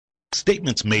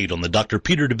Statements made on the Dr.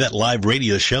 Peter DeVette Live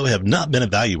radio show have not been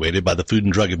evaluated by the Food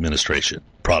and Drug Administration.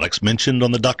 Products mentioned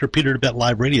on the Dr. Peter DeVette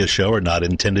Live radio show are not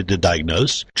intended to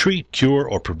diagnose, treat, cure,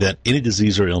 or prevent any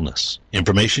disease or illness.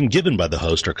 Information given by the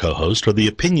host or co-host are the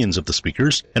opinions of the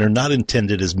speakers and are not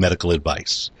intended as medical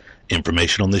advice.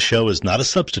 Information on this show is not a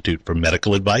substitute for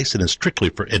medical advice and is strictly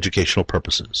for educational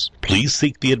purposes. Please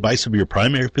seek the advice of your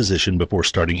primary physician before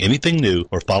starting anything new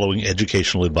or following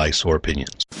educational advice or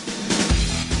opinions.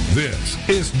 This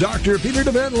is Dr. Peter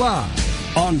DeVette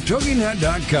Live on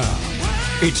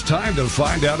TogiNet.com. It's time to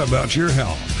find out about your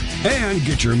health and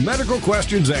get your medical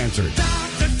questions answered.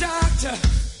 Doctor,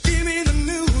 give me the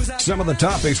news. Some of the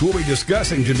topics we'll be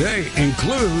discussing today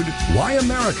include why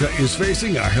America is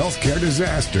facing a healthcare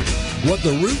disaster, what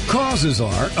the root causes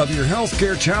are of your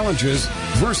healthcare challenges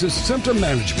versus symptom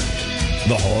management,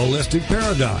 the holistic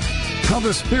paradigm, how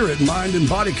the spirit, mind, and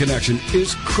body connection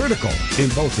is critical in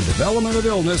both the development of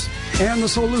illness and the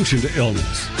solution to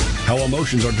illness, how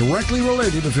emotions are directly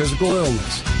related to physical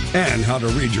illness, and how to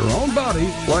read your own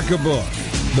body like a book.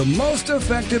 The most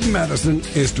effective medicine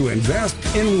is to invest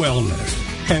in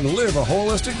wellness and live a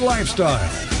holistic lifestyle.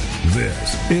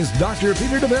 This is Dr.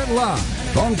 Peter DeVette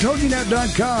Live on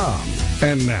TogiNet.com.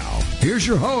 And now, here's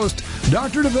your host,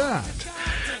 Dr. DeVette.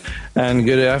 And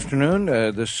good afternoon.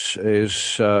 This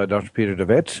is Dr. Peter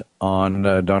DeVette on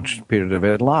Dr. Peter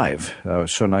DeVette Live.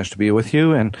 So nice to be with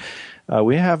you. And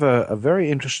we have a very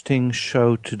interesting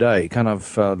show today, kind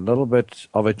of a little bit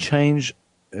of a change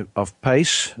of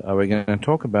pace. We're going to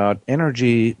talk about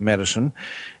energy medicine,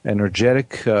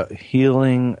 energetic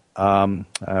healing. I'm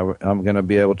going to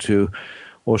be able to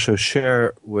also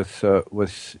share with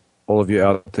all of you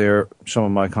out there some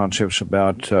of my concepts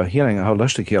about healing,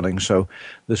 holistic healing. So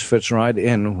this fits right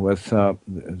in with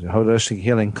holistic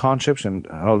healing concepts and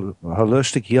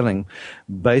holistic healing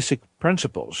basic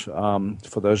principles.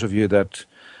 For those of you that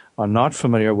are not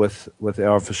familiar with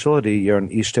our facility here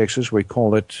in East Texas, we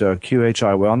call it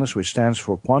QHI Wellness, which stands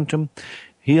for Quantum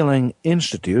Healing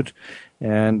Institute.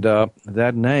 And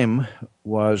that name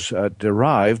was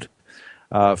derived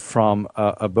from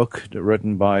a book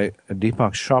written by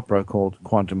Deepak Chopra called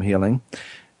Quantum Healing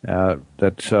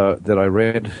that I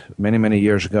read many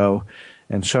years ago,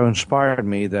 and so inspired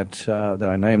me that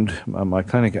I named my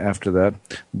clinic after that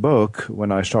book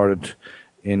when I started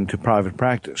into private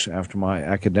practice after my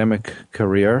academic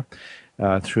career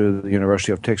through the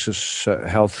University of Texas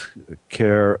Health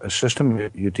Care System,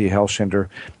 UT Health Center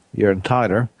here in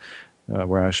Tyler,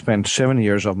 where I spent 7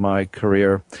 years of my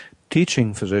career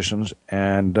teaching physicians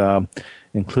and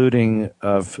including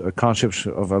of concepts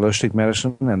of holistic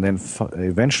medicine, and then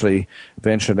eventually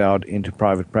ventured out into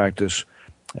private practice.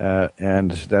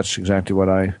 And that's exactly what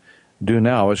I do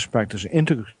now, is practice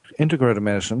integrative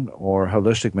medicine or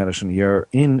holistic medicine here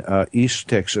in East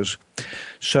Texas.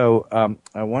 So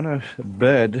I want to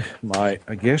bid my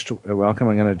guest welcome.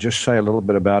 I'm going to just say a little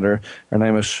bit about her. Her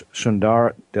name is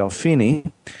Sundara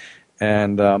Delphini.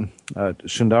 And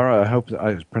Sundara, I hope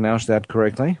I pronounced that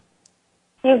correctly.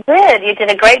 You did. You did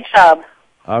a great job.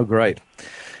 Oh, great.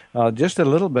 Just a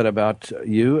little bit about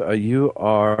you. You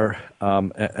are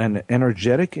an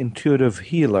energetic, intuitive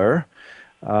healer.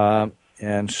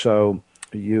 And so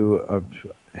you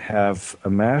have a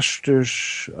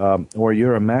master's, or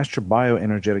you're a master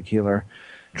bioenergetic healer,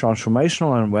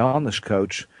 transformational and wellness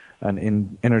coach,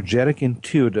 an energetic,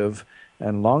 intuitive,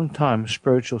 and long-time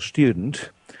spiritual student.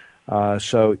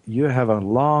 So you have a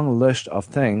long list of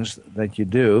things that you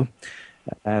do,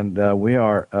 and we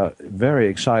are very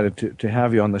excited to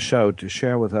have you on the show to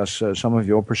share with us some of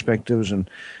your perspectives and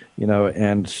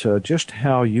just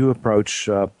how you approach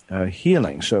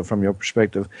healing. So from your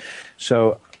perspective,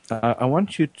 so I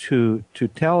want you to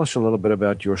tell us a little bit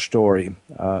about your story,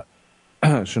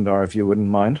 Sundara, if you wouldn't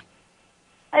mind.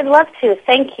 I'd love to.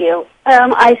 Thank you.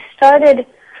 I started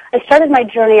my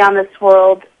journey on this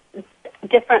world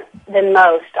different than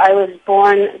most. I was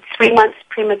born 3 months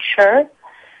premature,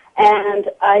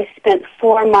 and I spent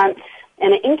 4 months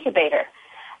in an incubator.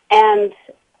 And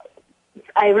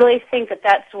I really think that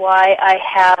that's why I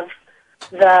have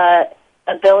the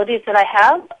abilities that I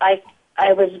have.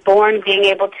 I was born being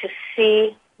able to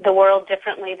see the world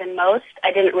differently than most.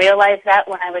 I didn't realize that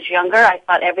when I was younger. I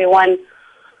thought everyone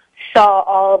saw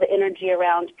all the energy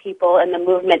around people and the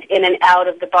movement in and out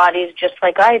of the bodies just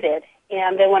like I did.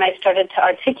 And then when I started to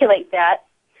articulate that,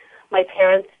 my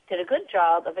parents did a good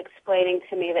job of explaining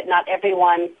to me that not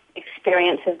everyone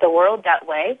experiences the world that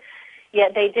way,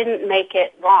 yet they didn't make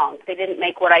it wrong. They didn't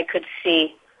make what I could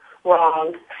see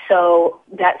wrong. So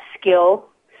that skill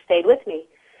stayed with me.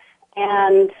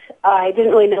 And I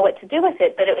didn't really know what to do with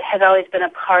it, but it has always been a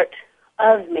part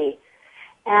of me.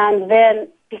 And then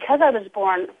because I was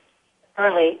born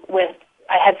early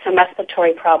I had some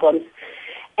respiratory problems,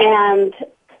 and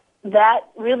that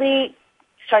really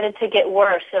started to get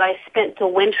worse. And I spent the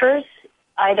winters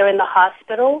either in the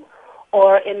hospital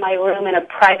or in my room in a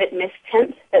private mist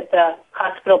tent that the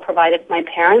hospital provided my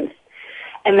parents.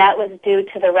 And that was due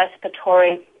to the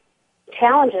respiratory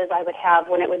challenges I would have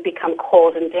when it would become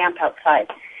cold and damp outside.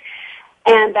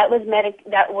 And that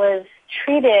was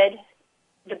treated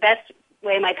the best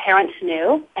way my parents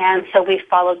knew. And so we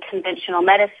followed conventional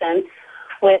medicine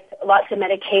with lots of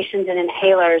medications and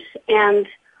inhalers. And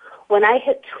when I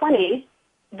hit 20,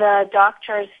 the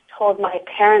doctors told my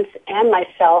parents and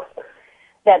myself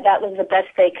that that was the best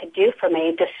they could do for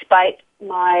me, despite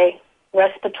my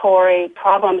respiratory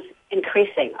problems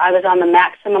increasing. I was on the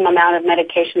maximum amount of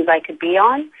medications I could be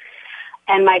on,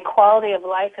 and my quality of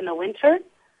life in the winter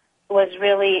was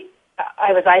really,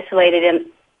 I was isolated,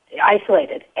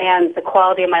 and the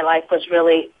quality of my life was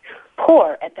really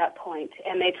poor at that point.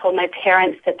 And they told my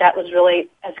parents that that was really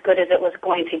as good as it was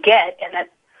going to get, and that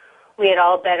we had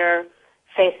all better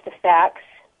face the facts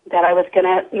that I was going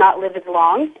to not live as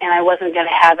long, and I wasn't going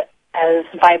to have as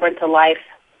vibrant a life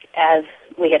as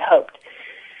we had hoped.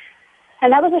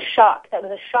 And that was a shock. That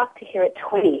was a shock to hear at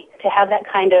 20, to have that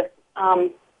kind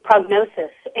of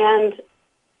prognosis. And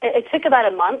it took about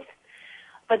a month,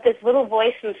 but this little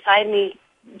voice inside me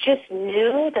just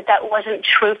knew that that wasn't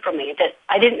true for me, that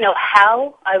I didn't know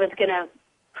how I was going to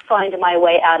find my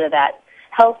way out of that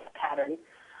health pattern,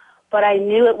 but I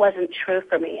knew it wasn't true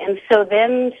for me. And so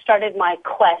then started my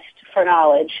quest for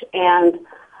knowledge, and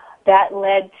that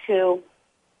led to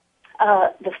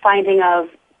the finding of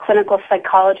clinical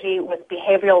psychology with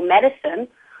behavioral medicine,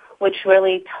 which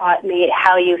really taught me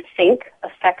how you think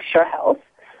affects your health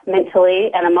mentally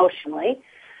and emotionally.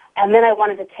 And then I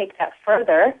wanted to take that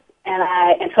further,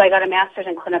 and so I got a master's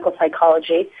in clinical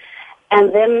psychology.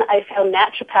 And then I found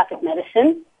naturopathic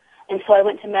medicine, and so I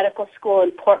went to medical school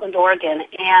in Portland, Oregon,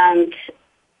 and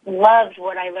loved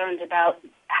what I learned about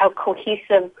how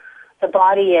cohesive the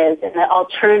body is and the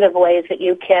alternative ways that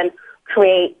you can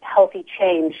create healthy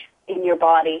change in your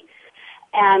body.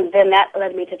 And then that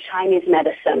led me to Chinese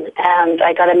medicine, and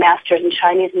I got a master's in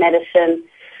Chinese medicine,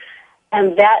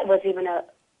 and that was even a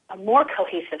more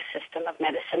cohesive system of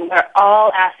medicine where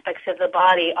all aspects of the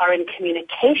body are in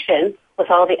communication with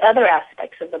all the other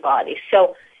aspects of the body.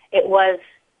 So it was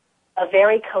a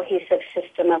very cohesive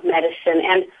system of medicine,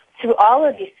 and through all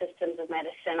of these systems of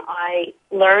medicine, I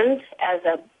learned as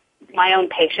my own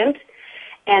patient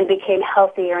and became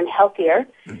healthier and healthier,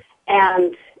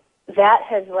 and that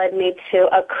has led me to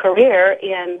a career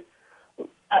in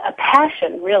a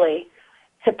passion, really,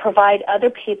 to provide other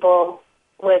people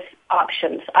with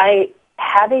options.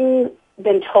 Having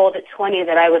been told at 20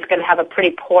 that I was going to have a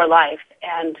pretty poor life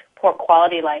and poor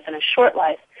quality life and a short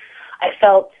life, I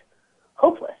felt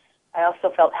hopeless. I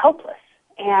also felt helpless.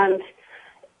 And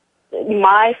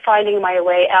my finding my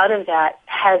way out of that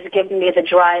has given me the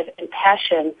drive and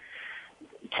passion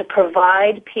to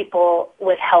provide people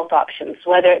with health options,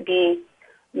 whether it be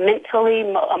mentally,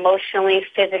 emotionally,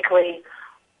 physically,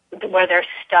 where they're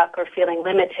stuck or feeling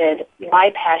limited.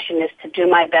 My passion is to do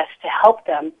my best to help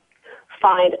them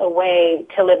find a way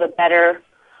to live a better,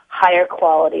 higher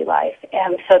quality life.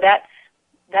 And so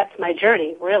that's my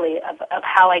journey, really, of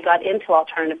how I got into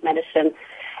alternative medicine.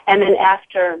 And then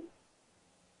after,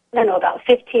 about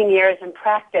 15 years in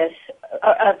practice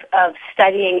of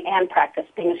studying and practice,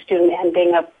 being a student and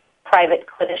being a private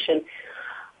clinician,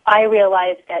 I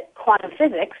realized that quantum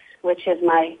physics, which is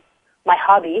my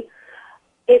hobby,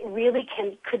 it really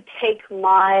could take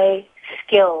my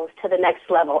skills to the next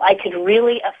level. I could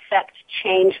really affect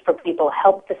change for people,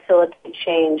 help facilitate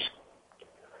change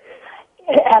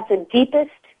at the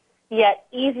deepest yet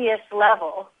easiest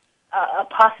level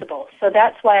possible. So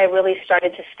that's why I really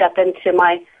started to step into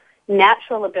my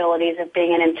natural abilities of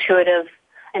being an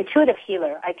intuitive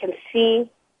healer. I can see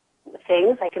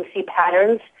things, I can see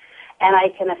patterns, and I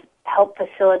can help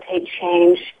facilitate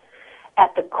change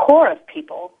at the core of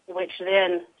people, which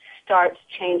then starts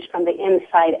change from the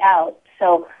inside out.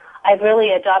 So I've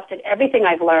really adopted everything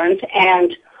I've learned,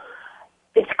 and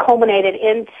it's culminated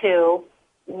into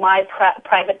my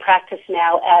private practice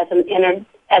now as an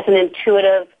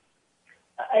intuitive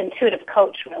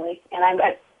coach, really. And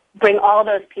I bring all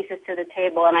those pieces to the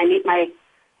table, and I meet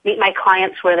my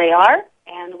clients where they are,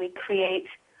 and we create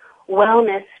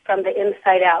wellness from the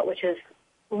inside out, which is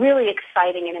really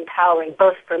exciting and empowering,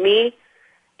 both for me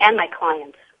and my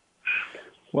clients.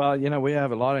 Well, we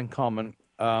have a lot in common.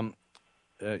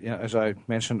 As I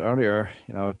mentioned earlier,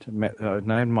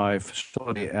 named my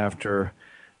facility after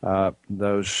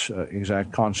those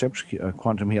exact concepts,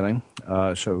 quantum healing.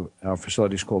 So our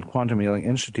facility is called Quantum Healing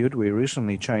Institute. We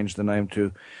recently changed the name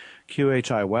to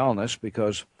QHI Wellness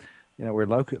because we're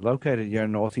located here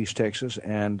in Northeast Texas,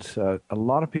 and a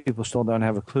lot of people still don't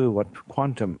have a clue what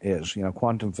quantum is,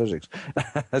 quantum physics.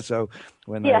 So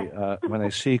when they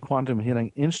see Quantum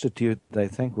Healing Institute, they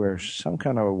think we're some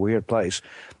kind of a weird place.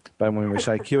 But when we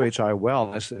say QHI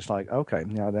Wellness, it's like, okay,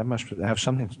 that must have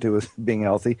something to do with being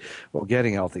healthy or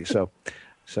getting healthy. So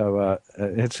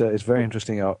it's very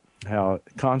interesting how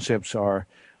concepts are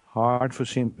hard for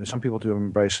some people to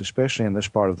embrace, especially in this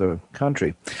part of the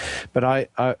country. But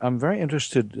I'm very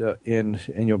interested in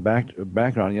your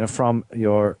background. From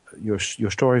your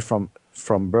story from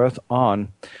birth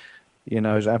on,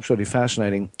 is absolutely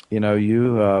fascinating. With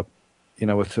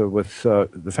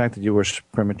the fact that you were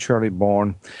prematurely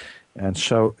born, and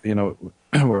so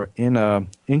were in a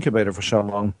incubator for so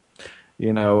long.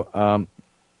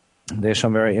 There's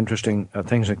some very interesting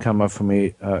things that come up for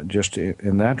me just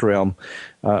in that realm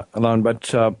alone.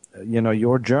 But,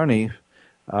 your journey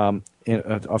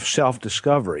of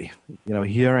self-discovery,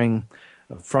 hearing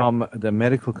from the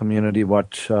medical community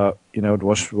what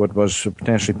was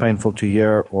potentially painful to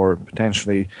hear or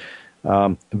potentially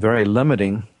very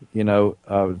limiting,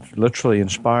 literally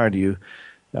inspired you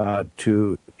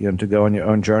to go on your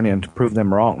own journey and to prove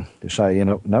them wrong. To say,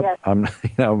 nope, yes. I'm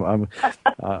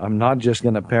not just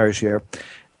going to perish here,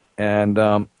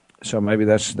 and so maybe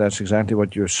that's exactly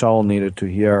what your soul needed to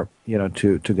hear,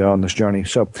 to go on this journey.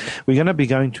 So we're going to be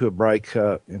going to a break,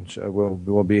 and so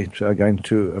we'll be going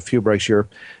to a few breaks here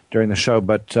during the show.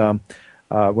 But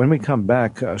when we come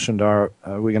back, Sundara,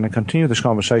 we're going to continue this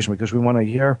conversation because we want to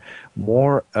hear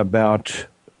more about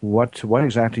what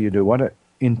exactly you do, what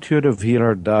intuitive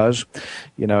healer does,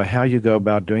 how you go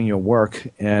about doing your work,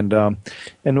 and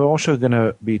we're also going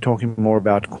to be talking more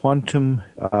about quantum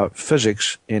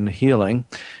physics in healing,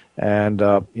 and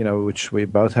which we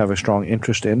both have a strong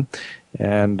interest in,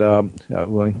 and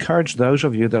we'll encourage those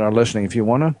of you that are listening, if you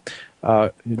want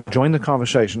to join the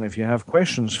conversation, if you have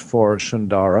questions for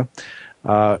Sundara,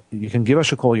 you can give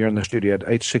us a call here in the studio at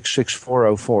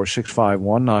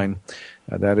 866-404-6519.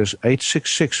 That is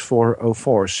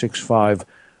 866-404-6519.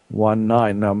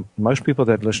 Now, most people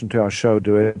that listen to our show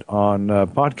do it on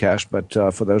podcast, but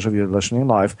for those of you listening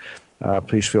live,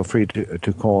 please feel free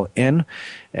to call in,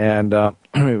 and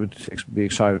we would be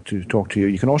excited to talk to you.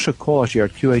 You can also call us here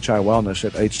at QHI Wellness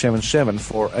at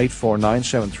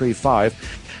 877-484-9735.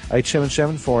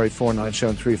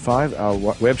 877-484-9735. Our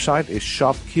website is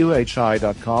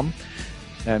shopqhi.com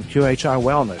and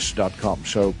qhiwellness.com.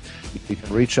 So you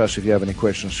can reach us if you have any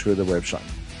questions through the website.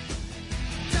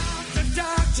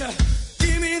 Doctor,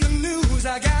 give me the news.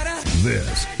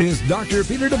 This is Dr.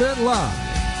 Peter DeVette Live.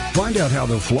 Find out how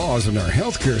the flaws in our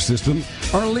healthcare system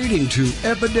are leading to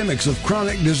epidemics of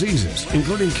chronic diseases,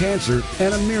 including cancer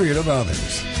and a myriad of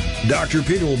others. Dr.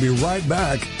 Peter will be right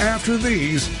back after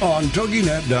these on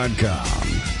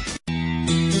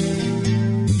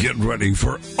TogiNet.com. Get ready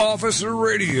for Officer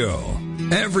Radio.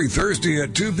 Every Thursday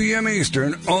at 2 p.m.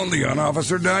 Eastern, only on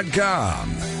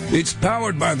Officer.com. It's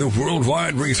powered by the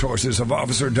worldwide resources of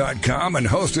Officer.com and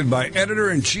hosted by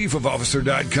Editor-in-Chief of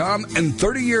Officer.com and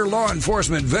 30-year law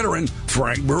enforcement veteran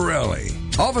Frank Borelli.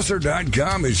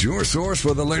 Officer.com is your source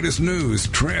for the latest news,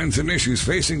 trends, and issues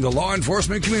facing the law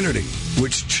enforcement community,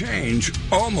 which change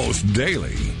almost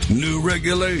daily. New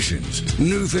regulations,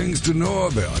 new things to know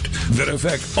about that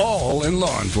affect all in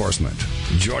law enforcement.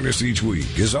 Join us each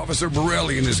week as Officer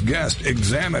Borelli and his guests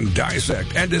examine,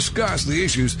 dissect, and discuss the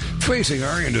issues facing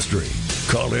our industry.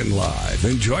 Call in live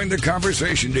and join the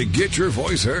conversation to get your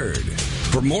voice heard.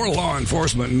 For more law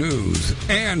enforcement news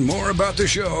and more about the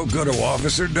show, go to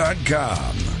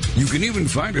Officer.com. You can even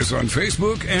find us on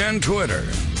Facebook and Twitter.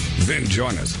 Then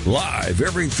join us live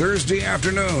every Thursday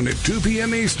afternoon at 2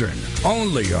 p.m. Eastern,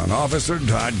 only on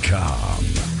Officer.com.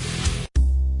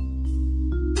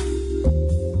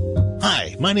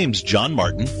 Hi, my name's John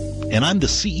Martin, and I'm the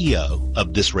CEO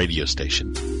of this radio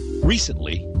station.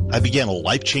 Recently, I began a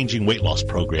life-changing weight loss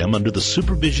program under the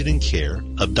supervision and care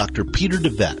of Dr. Peter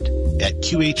DeVette at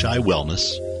QHI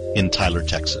Wellness in Tyler,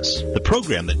 Texas. The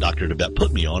program that Dr. DeVette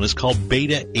put me on is called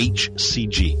Beta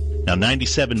HCG. Now,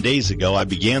 97 days ago, I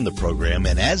began the program,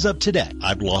 and as of today,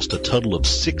 I've lost a total of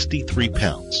 63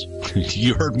 pounds.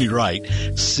 You heard me right,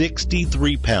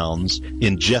 63 pounds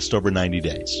in just over 90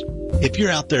 days. If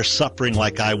you're out there suffering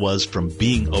like I was from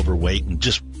being overweight and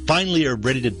just finally are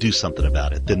ready to do something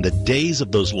about it, then the days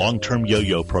of those long-term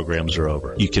yo-yo programs are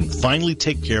over. You can finally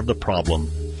take care of the problem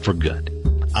for good.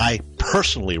 I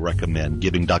personally recommend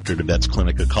giving Dr. DeVette's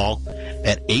clinic a call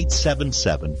at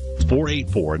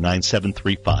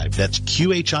 877-484-9735. That's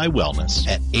QHI Wellness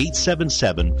at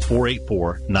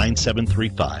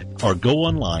 877-484-9735. Or go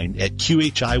online at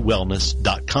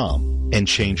QHIWellness.com and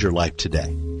change your life today.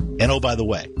 And oh, by the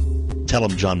way, tell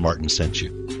them John Martin sent you.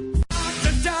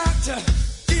 Doctor,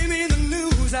 give me the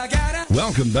news.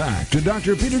 Welcome back to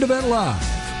Dr. Peter DeVette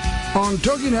Live on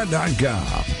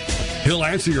TogiNet.com. He'll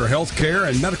answer your health care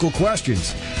and medical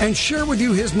questions and share with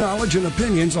you his knowledge and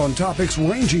opinions on topics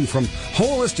ranging from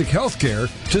holistic health care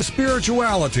to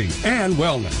spirituality and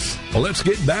wellness. Well, let's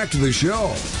get back to the show.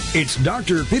 It's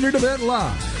Dr. Peter DeVette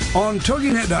Live on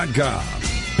TogiNet.com.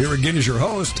 Here again is your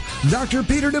host, Dr.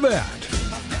 Peter DeVette.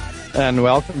 And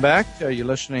welcome back. You're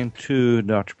listening to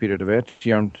Dr. Peter DeVette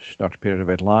here on Dr. Peter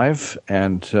DeVette Live.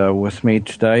 And with me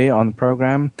today on the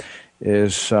program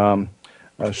is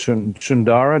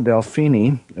Sundara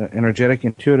Delphini, energetic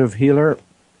intuitive healer.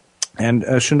 And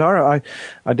Sundara,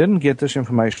 I didn't get this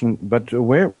information, but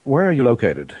where are you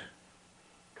located?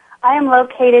 I am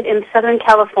located in Southern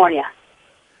California.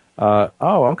 Oh,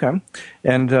 okay.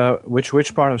 And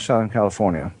which part of Southern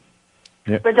California?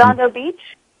 Redondo Beach.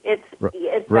 It's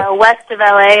west of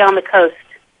LA on the coast.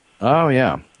 Oh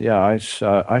yeah. I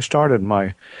started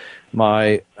my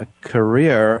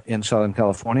career in Southern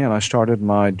California, and I started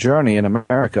my journey in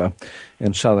America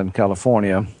in Southern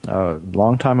California a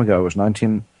long time ago. It was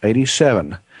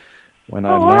 1987 when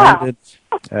I landed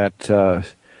at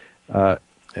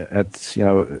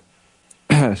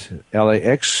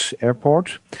LAX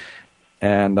airport,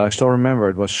 and I still remember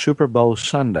it was Super Bowl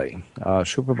Sunday.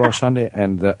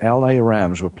 And the LA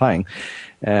Rams were playing,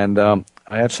 and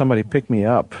I had somebody pick me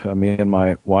up, me and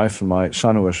my wife and my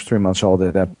son, who was 3 months old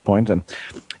at that point, and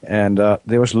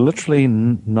there was literally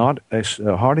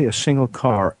hardly a single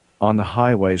car on the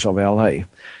highways of LA,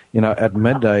 at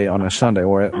midday on a Sunday,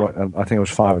 or I think it was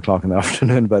 5 o'clock in the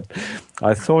afternoon. But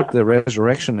I thought the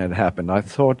resurrection had happened. I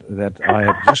thought that I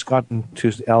had just gotten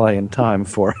to LA in time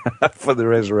for the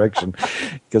resurrection,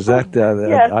 because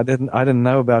yes. I didn't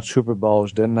know about Super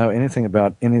Bowls, didn't know anything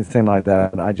about anything like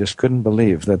that. I just couldn't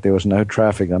believe that there was no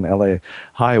traffic on LA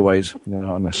highways,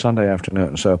 on a Sunday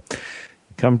afternoon. So,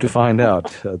 come to find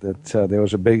out that there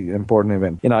was a big important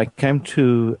event. I came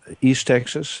to East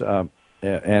Texas,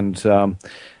 and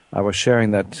I was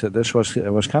sharing that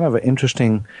it was kind of an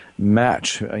interesting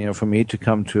match, for me to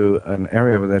come to an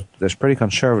area that's pretty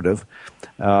conservative,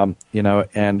 and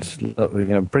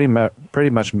pretty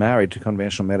much married to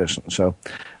conventional medicine. So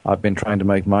I've been trying to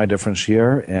make my difference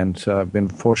here, and I've been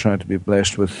fortunate to be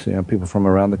blessed with people from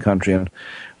around the country and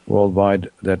worldwide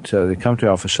that they come to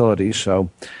our facilities. So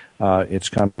it's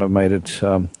kind of made it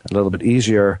a little bit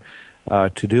easier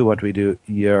to do what we do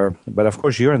here. But of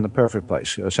course, you're in the perfect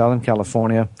place. Southern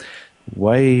California,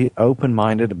 way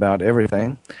open-minded about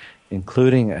everything,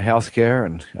 including healthcare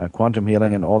and quantum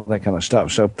healing and all that kind of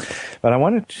stuff. So, but I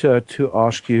wanted to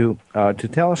ask you to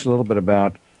tell us a little bit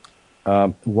about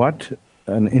what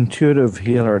an intuitive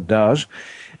healer does.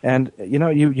 And,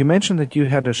 you mentioned that you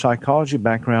had a psychology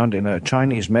background and a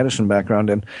Chinese medicine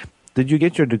background. And did you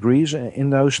get your degrees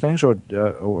in those things, or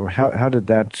how did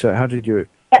that? How did your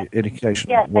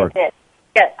education work? Yes, I did.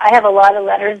 Yes, I have a lot of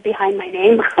letters behind my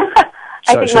name.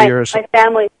 My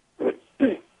family.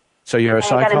 So you're a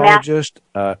psychologist,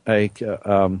 a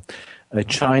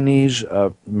Chinese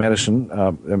medicine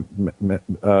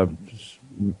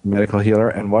medical healer,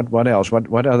 and what else?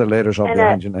 What other letters are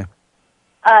behind your name?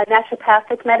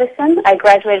 Naturopathic medicine. I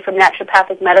graduated from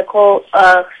naturopathic medical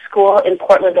school in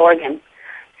Portland, Oregon.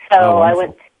 So I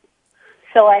went.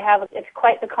 So I have. It's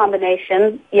quite the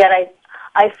combination. Yet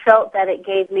I felt that it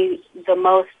gave me the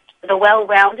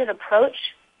well-rounded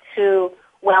approach to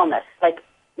wellness, like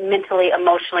mentally,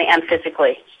 emotionally, and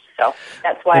physically. So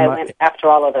that's why I went after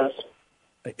all of those.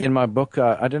 In my book,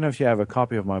 I don't know if you have a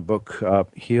copy of my book,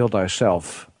 Heal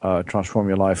Thyself, Transform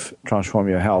Your Life, Transform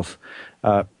Your Health.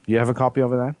 Do you have a copy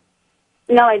of that?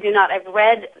 No, I do not. I've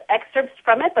read excerpts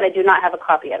from it, but I do not have a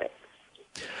copy of it.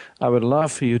 I would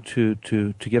love for you to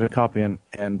get a copy and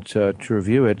to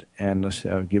review it and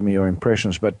give me your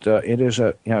impressions. But it is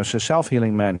it's a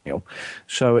self-healing manual.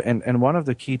 So and one of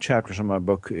the key chapters in my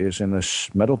book is in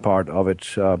this middle part of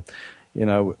it,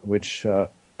 which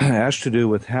has to do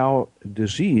with how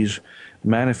disease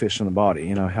manifests in the body.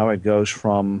 How it goes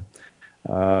from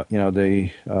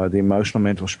the emotional,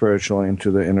 mental, spiritual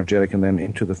into the energetic, and then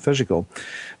into the physical.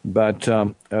 But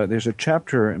there's a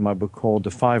chapter in my book called The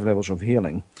 5 Levels of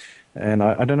Healing. And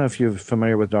I don't know if you're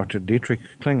familiar with Dr. Dietrich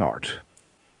Klinghardt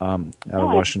out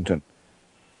of Washington.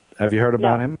 Have you heard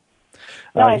about him?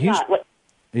 No, I've not.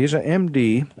 He's an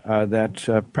MD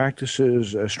that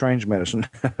practices strange medicine,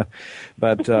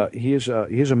 but he is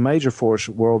a major force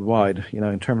worldwide,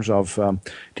 in terms of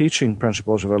teaching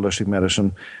principles of holistic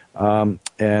medicine.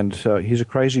 And he's a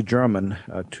crazy German,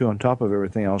 too, on top of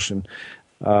everything else. And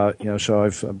so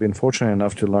I've been fortunate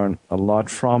enough to learn a lot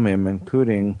from him,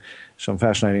 including some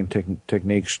fascinating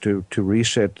techniques to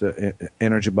reset the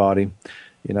energy body.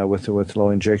 With low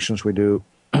injections, we do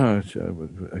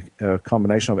a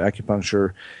combination of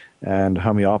acupuncture and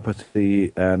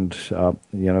homeopathy, and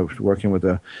working with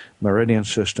the meridian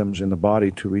systems in the body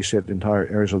to reset entire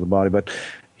areas of the body. But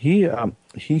he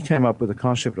came up with the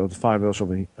concept of the 5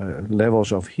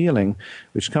 levels of healing,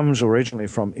 which comes originally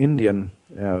from Indian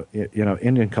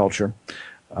culture,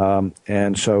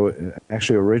 and so it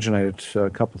actually originated a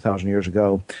couple thousand years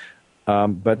ago.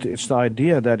 But it's the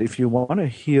idea that if you want to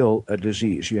heal a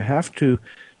disease, you have to,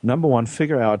 number one,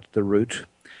 figure out the root,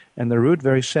 and the root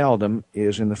very seldom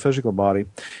is in the physical body,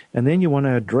 and then you want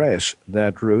to address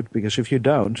that root, because if you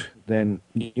don't, then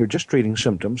you're just treating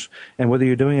symptoms, and whether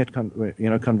you're doing it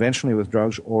conventionally with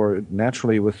drugs or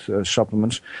naturally with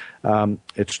supplements,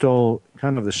 it's still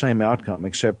kind of the same outcome,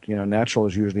 except natural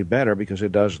is usually better because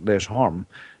it does less harm,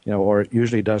 or it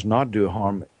usually does not do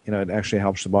harm. It actually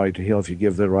helps the body to heal if you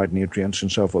give the right nutrients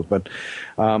and so forth. But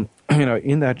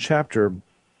in that chapter,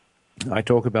 I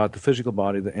talk about the physical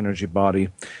body, the energy body,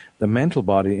 the mental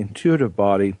body, intuitive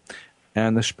body,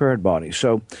 and the spirit body.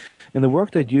 So in the work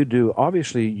that you do,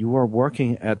 obviously you are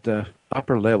working at the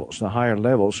upper levels, the higher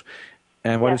levels.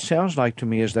 And what it sounds like to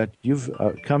me is that you've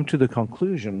come to the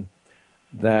conclusion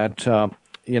that,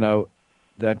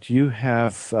 that you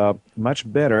have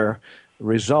much better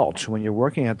results when you're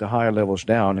working at the higher levels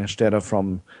down instead of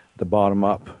from the bottom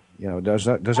up. Does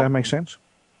that make sense?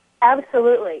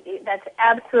 Absolutely. That's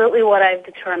absolutely what I've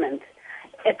determined.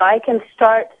 If I can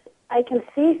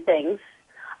see things.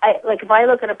 If I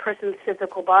look at a person's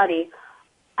physical body,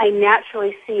 I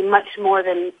naturally see much more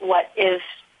than what is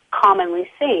commonly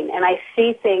seen. And I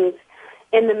see things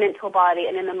in the mental body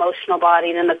and in the emotional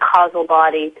body and in the causal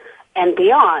body and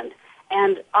beyond.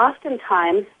 And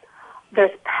oftentimes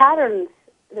there's patterns,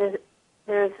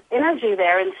 there's energy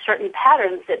there in certain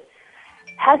patterns that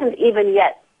hasn't even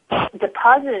yet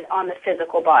deposited on the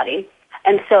physical body.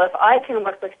 And so if I can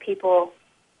work with people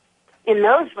in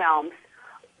those realms,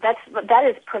 that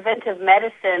is preventive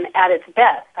medicine at its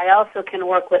best. I also can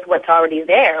work with what's already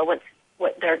there, what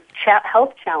their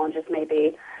health challenges may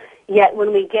be. Yet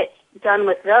when we get done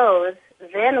with those,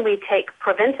 then we take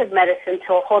preventive medicine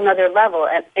to a whole nother level.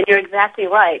 And you're exactly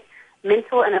right.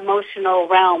 Mental and emotional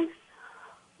realms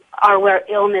are where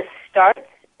illness starts,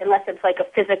 unless it's like a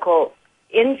physical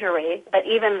injury. But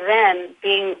even then,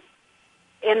 being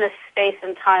in the space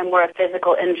and time where a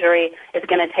physical injury is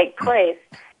going to take place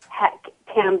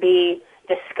can be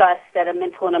discussed that a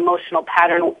mental and emotional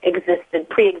pattern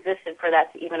pre-existed for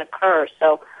that to even occur.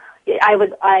 So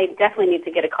I definitely need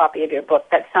to get a copy of your book.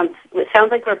 It sounds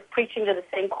like we're preaching to the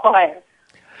same choir.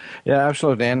 Yeah,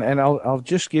 absolutely. And I'll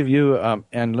just give you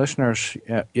and listeners,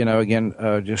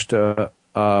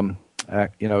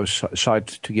 site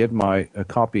to get a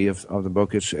copy of the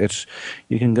book. It's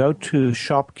you can go to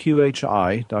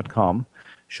shopqhi.com,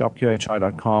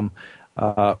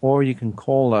 or you can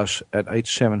call us at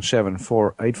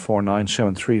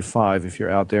 877-484-9735 if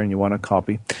you're out there and you want a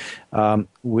copy.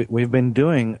 We've been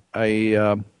doing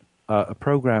a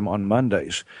program on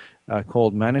Mondays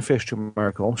called Manifest Your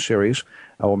Miracle Series,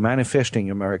 or Manifesting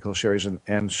Your Miracle Series.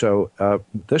 And so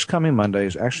this coming Monday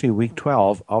is actually week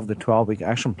 12 of the 12-week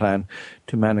action plan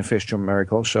to manifest your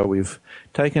miracle. So we've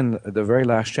taken the very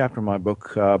last chapter of my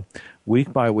book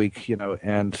week by week,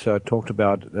 and talked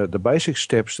about the basic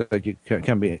steps that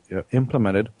can be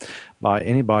implemented by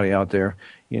anybody out there,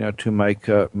 to make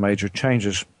major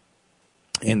changes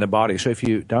in the body. So if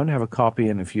you don't have a copy,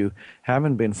 and if you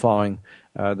haven't been following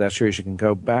that series, you can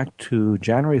go back to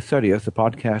January 30th, the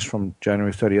podcast from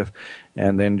January 30th,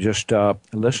 and then just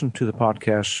listen to the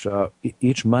podcast,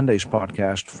 each Monday's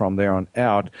podcast from there on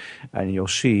out, and you'll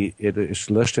see it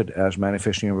is listed as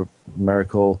Manifesting Your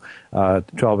Miracle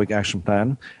 12-week action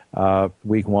plan,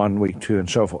 week 1, week 2, and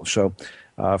so forth. So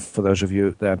for those of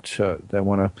you that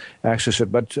want to access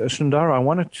it. But Sundara, I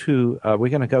wanted to, we're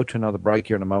going to go to another break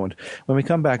here in a moment. When we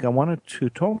come back, I wanted to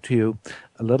talk to you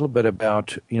a little bit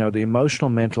about, the emotional,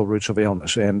 mental roots of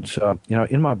illness. And,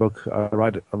 in my book, I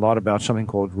write a lot about something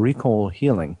called recall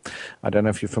healing. I don't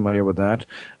know if you're familiar with that,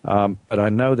 but I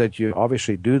know that you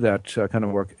obviously do that kind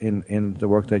of work in the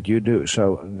work that you do.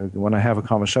 So when I have a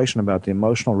conversation about the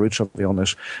emotional roots of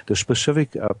illness, the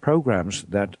specific programs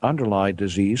that underlie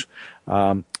disease,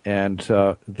 makes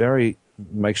it very,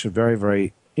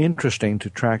 very interesting to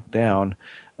track down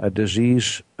a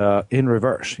disease in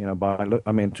reverse,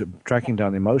 tracking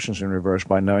down the emotions in reverse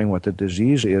by knowing what the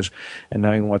disease is and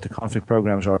knowing what the conflict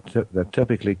programs are that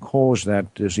typically cause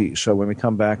that disease. So when we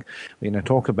come back, we're going to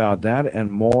talk about that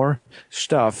and more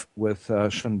stuff with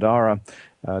Sundara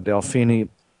Delphini,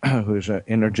 who's an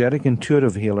energetic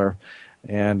intuitive healer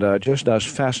and just does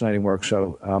fascinating work.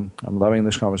 So I'm loving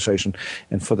this conversation.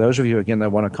 And for those of you, again,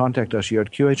 that want to contact us here at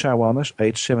QHI Wellness,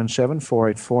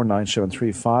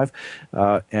 877-484-9735,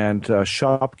 and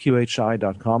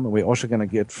shopqhi.com. And we're also going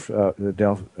to get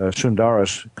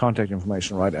Sundara's contact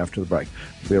information right after the break.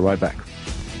 We'll be right back.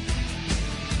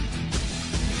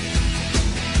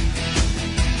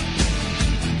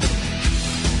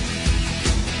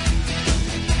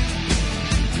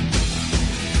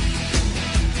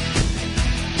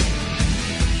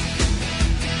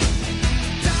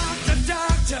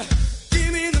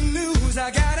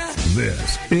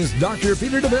 This is Dr.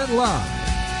 Peter DeVette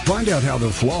Live. Find out how the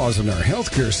flaws in our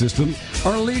healthcare system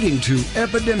are leading to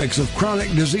epidemics of chronic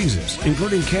diseases,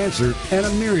 including cancer and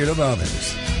a myriad of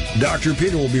others. Dr.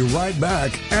 Peter will be right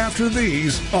back after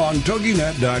these on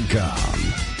TogiNet.com.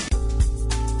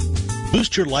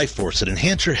 Boost your life force and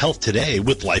enhance your health today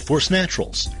with Life Force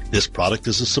Naturals. This product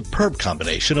is a superb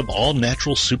combination of all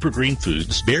natural super green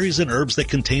foods, berries and herbs that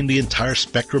contain the entire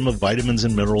spectrum of vitamins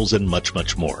and minerals and much,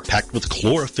 much more. Packed with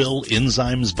chlorophyll,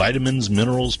 enzymes, vitamins,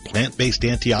 minerals, plant-based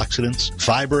antioxidants,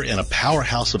 fiber, and a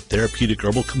powerhouse of therapeutic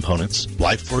herbal components,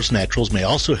 Life Force Naturals may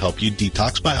also help you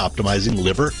detox by optimizing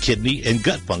liver, kidney, and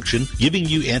gut function, giving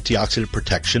you antioxidant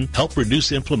protection, help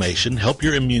reduce inflammation, help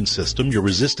your immune system, your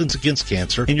resistance against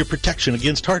cancer, and your protection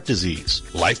against heart disease.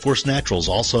 Life Force Naturals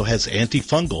also has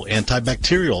antifungal,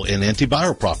 antibacterial, and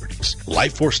antiviral properties.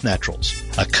 Life Force Naturals,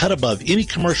 a cut above any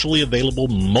commercially available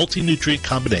multi-nutrient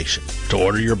combination. To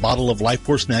order your bottle of Life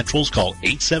Force Naturals, call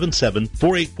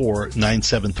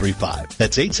 877-484-9735.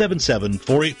 That's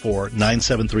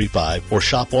 877-484-9735 or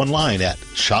shop online at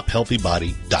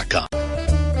shophealthybody.com.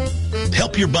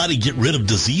 Help your body get rid of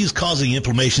disease-causing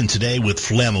inflammation today with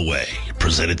Flamaway.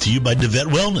 Presented to you by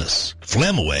DeVette Wellness.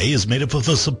 Flamaway is made up of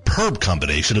a superb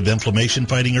combination of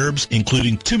inflammation-fighting herbs,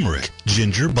 including turmeric,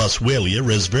 ginger, boswellia,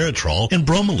 resveratrol, and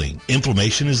bromelain.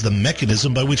 Inflammation is the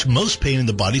mechanism by which most pain in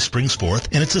the body springs forth,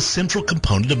 and it's a central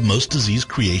component of most disease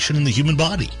creation in the human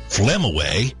body.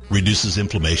 Flamaway reduces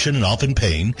inflammation and often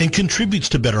pain, and contributes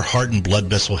to better heart and blood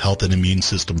vessel health and immune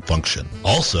system function.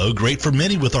 Also, great for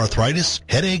many with arthritis,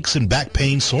 headaches, and back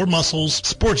pain, sore muscles,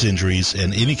 sports injuries,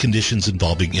 and any conditions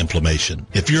involving inflammation.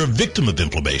 If you're a victim of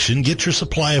inflammation, get your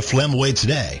supply of Flamaway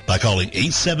today by calling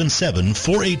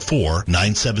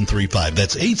 877-484-9735.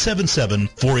 That's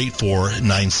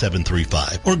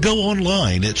 877-484-9735. Or go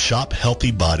online at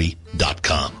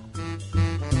shophealthybody.com.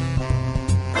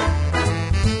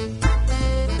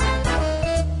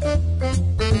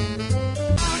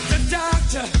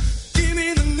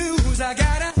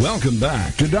 Welcome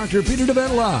back to Dr. Peter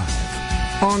DeVette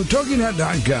Live on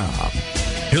TogiNet.com.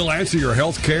 He'll answer your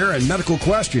health care and medical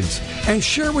questions and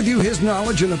share with you his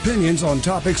knowledge and opinions on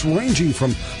topics ranging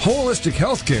from holistic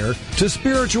health care to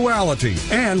spirituality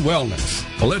and wellness.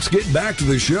 Well, let's get back to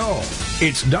the show.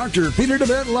 It's Dr. Peter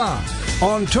DeVette Live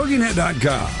on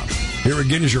TogiNet.com. Here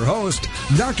again is your host,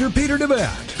 Dr. Peter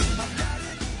DeVette.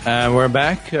 And we're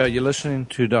back. You're listening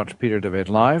to Dr. Peter DeVette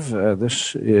Live.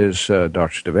 This is Dr.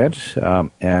 DeVette.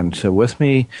 And with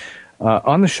me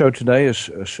on the show today is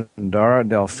Sundara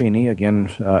Delphini,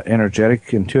 again,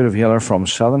 energetic intuitive healer from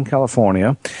Southern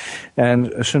California.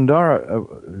 And Sundara,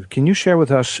 can you share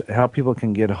with us how people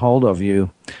can get a hold of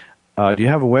you? Do you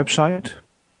have a website?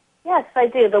 Yes, I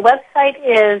do. The website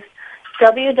is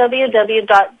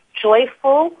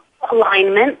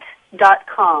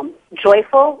www.joyfulalignment.com.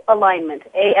 Joyful Alignment,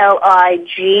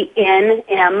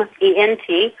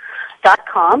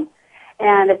 ALIGNMENT.com.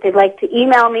 And if they'd like to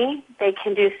email me, they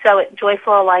can do so at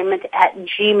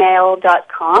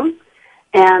joyfulalignment@gmail.com.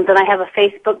 And then I have a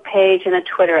Facebook page and a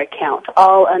Twitter account,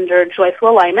 all under Joyful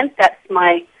Alignment. That's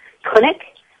my clinic.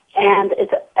 And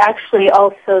it's actually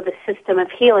also the system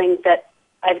of healing that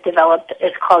I've developed.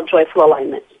 It's called Joyful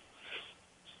Alignment.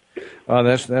 Oh,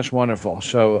 that's wonderful.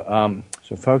 So,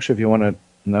 folks, if you want to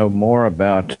know more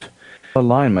about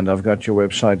alignment, I've got your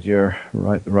website here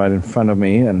right in front of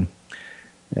me, and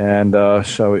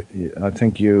so I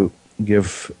think you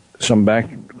give some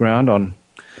background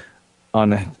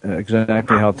on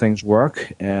exactly how things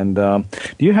work. And do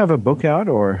you have a book out,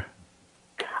 or?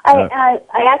 I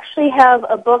actually have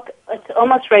a book. It's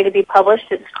almost ready to be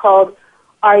published. It's called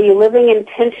 "Are You Living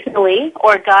Intentionally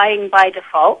or Dying by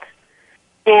Default?"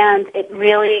 And it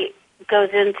really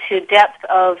goes into depth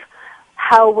of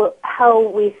how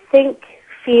we think,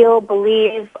 feel,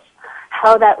 believe,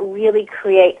 how that really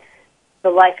creates the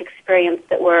life experience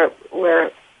that we're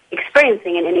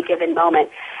experiencing in any given moment,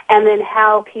 and then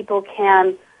how people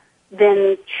can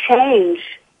then change,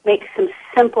 make some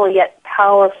simple yet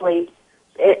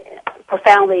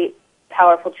profoundly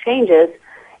powerful changes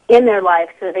in their life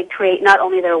so that they create not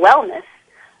only their wellness,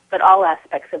 but all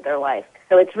aspects of their life.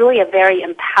 So it's really a very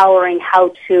empowering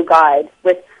how-to guide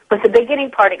with the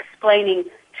beginning part explaining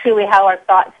truly how our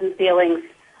thoughts and feelings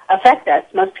affect us.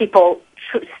 Most people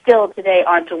still today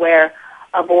aren't aware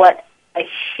of what a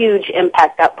huge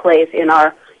impact that plays in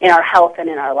our health and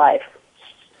in our life.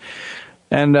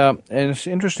 And it's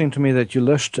interesting to me that you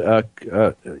list,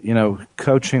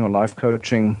 coaching or life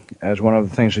coaching as one of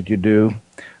the things that you do.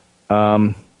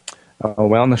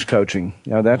 Wellness coaching.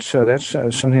 That's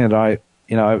something that I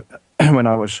when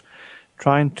I was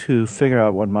trying to figure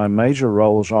out what my major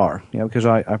roles are, because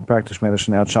I practice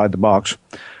medicine outside the box.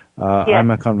 I'm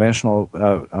a conventional.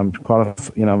 I'm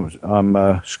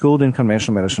schooled in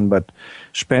conventional medicine, but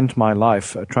spent my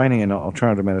life training in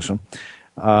alternative medicine.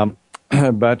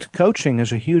 But coaching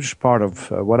is a huge part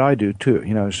of what I do too.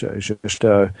 It's just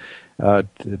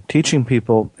teaching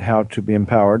people how to be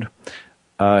empowered,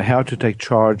 how to take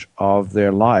charge of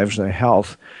their lives, their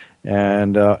health,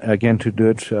 and again to do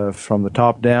it from the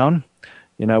top down.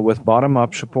 With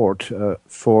bottom-up support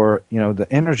for the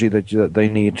energy that they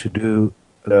need to do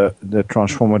the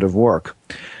transformative work.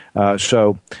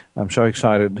 So I'm so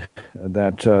excited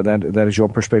that is your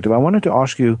perspective. I wanted to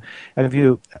ask you: Have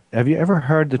you ever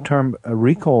heard the term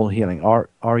recall healing,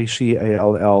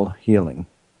 RECALL healing?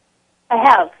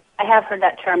 I have heard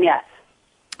that term. Yes.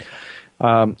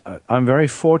 I'm very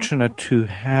fortunate to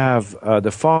have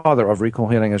the father of recall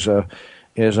healing as a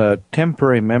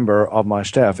temporary member of my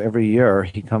staff. Every year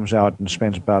he comes out and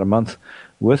spends about a month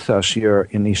with us here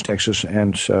in East Texas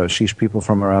and sees people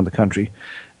from around the country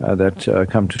that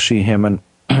come to see him.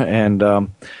 Wow.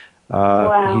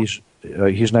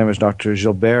 His name is Dr.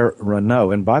 Gilbert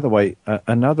Renaud. And by the way,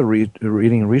 another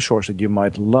reading resource that you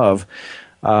might love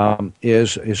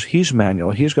is his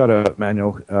manual. He's got a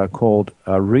manual called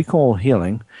Recall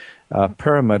Healing,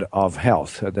 Pyramid of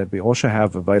Health that we also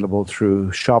have available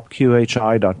through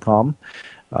shopqhi.com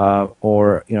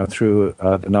or through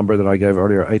the number that I gave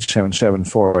earlier,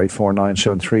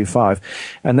 877-484-9735.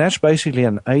 And that's basically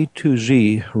an A to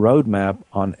Z roadmap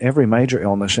on every major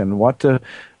illness and what the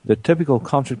typical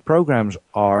conflict programs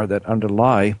are that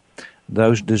underlie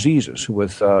those diseases,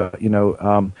 with a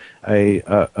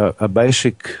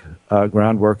basic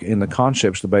groundwork in the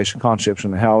basic concepts,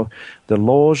 and how the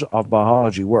laws of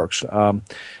biology works. I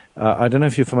don't know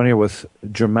if you're familiar with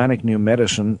Germanic New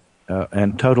Medicine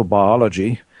and total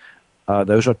biology.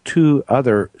 Those are two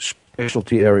other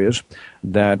specialty areas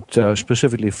that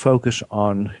specifically focus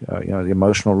on the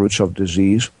emotional roots of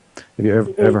disease. Have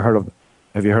you ever heard of?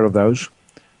 Have you heard of those?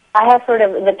 I have heard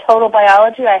of the total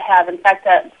biology. I have. In fact,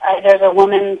 there's a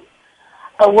woman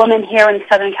here in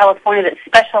Southern California that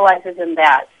specializes in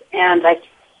that, and I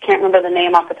can't remember the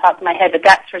name off the top of my head, but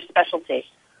that's her specialty.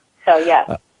 So,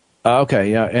 yeah.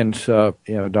 Okay, yeah, and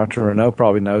Dr. Renaud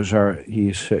probably knows her.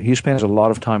 He spends a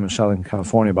lot of time in Southern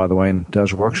California, by the way, and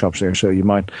does workshops there. So you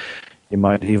might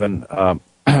even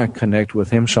connect with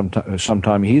him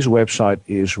sometime. His website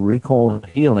is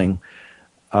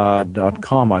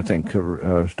recallhealing.com, I think,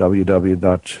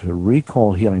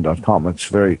 www.recallhealing.com. It's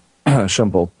very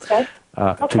simple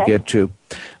to get to.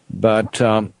 But,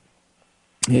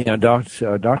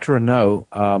 Dr. Renaud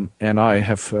and I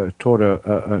have taught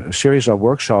a series of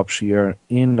workshops here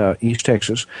in East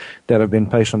Texas that have been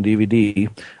placed on DVD,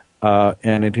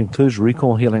 and it includes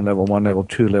Recall Healing Level 1, Level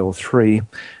 2, Level 3,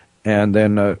 and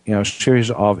then a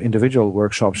series of individual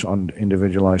workshops on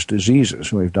individualized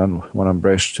diseases. We've done one on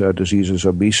breast diseases,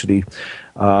 obesity,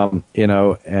 and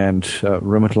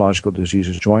rheumatological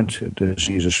diseases, joint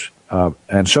diseases,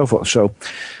 and so forth. So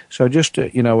just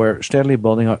we're steadily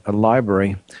building a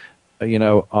library,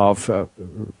 of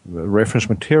reference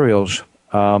materials,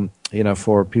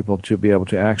 for people to be able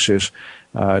to access,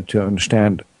 to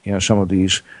understand, some of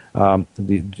these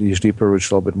deeper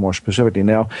roots a little bit more specifically.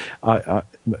 Now,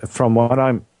 from what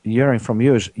I'm hearing from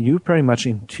you is you pretty much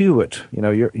intuit.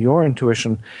 Your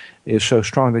intuition is so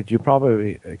strong that you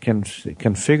probably can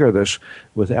figure this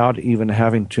without even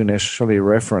having to necessarily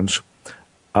reference,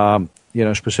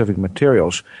 specific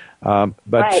materials.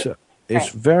 But it's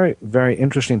very, very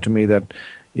interesting to me that,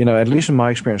 at least in my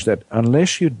experience, that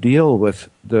unless you deal with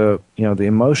the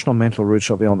emotional, mental roots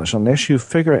of illness, unless you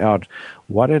figure out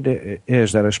what it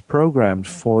is that is programmed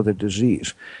for the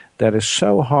disease, that is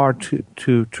so hard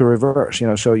to reverse.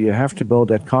 So you have to build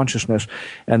that consciousness,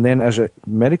 and then as a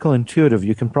medical intuitive,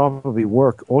 you can probably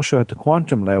work also at the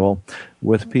quantum level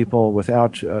with people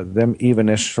without them even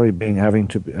necessarily having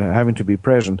to be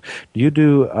present. Do you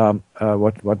do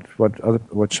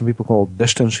what some people call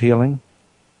distance healing?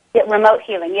 Yeah, remote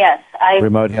healing, yes.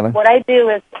 Remote healing? What I do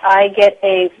is I get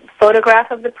a photograph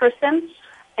of the person,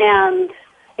 and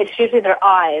it's usually their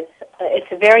eyes. It's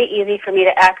very easy for me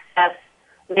to access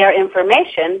their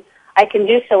information. I can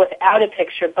do so without a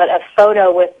picture, but a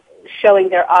photo with showing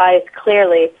their eyes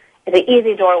clearly is an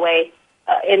easy doorway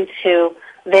into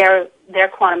their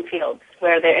quantum fields,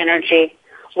 where their energy,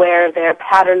 where their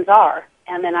patterns are.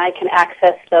 And then I can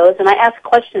access those, and I ask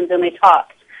questions and we talk.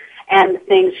 And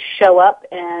things show up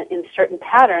in certain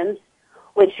patterns,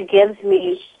 which gives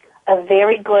me a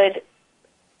very good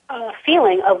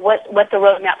feeling of what the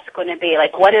roadmap's going to be.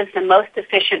 Like, what is the most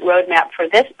efficient roadmap for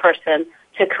this person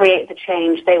to create the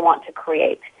change they want to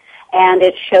create? And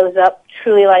it shows up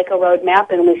truly like a roadmap,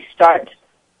 and we start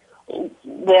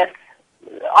with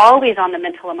always on the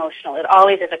mental emotional. It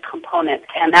always is a component,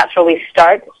 and that's where we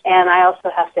start. And I also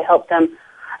have to help them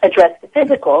address the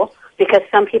physical, because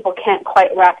some people can't quite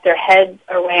wrap their head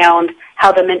around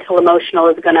how the mental emotional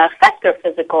is going to affect their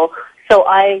physical. So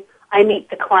I meet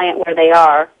the client where they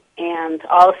are and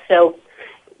also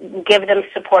give them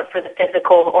support for the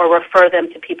physical or refer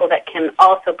them to people that can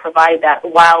also provide that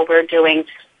while we're doing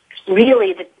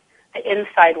really the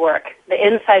inside work. The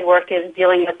inside work is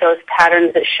dealing with those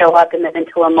patterns that show up in the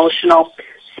mental, emotional,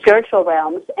 spiritual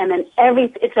realms, and then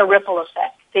it's a ripple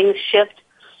effect. Things shift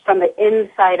from the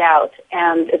inside out,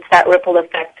 and it's that ripple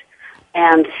effect.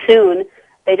 And soon,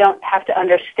 they don't have to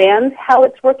understand how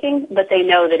it's working, but they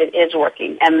know that it is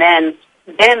working. And then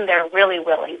they're really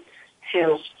willing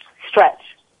to stretch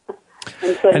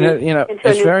into a new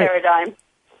paradigm.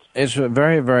 It's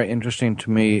very, very interesting to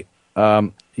me.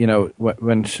 When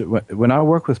I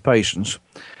work with patients,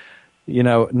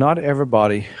 not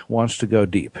everybody wants to go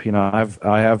deep. I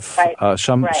have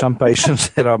some patients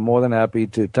that are more than happy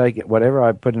to take it, whatever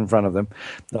I put in front of them.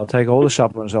 They'll take all the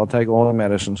supplements, they'll take all the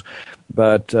medicines,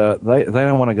 but they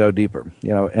don't want to go deeper.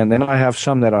 And then I have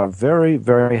some that are very,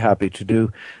 very happy to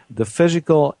do the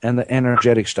physical and the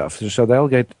energetic stuff. So they'll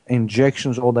get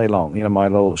injections all day long. My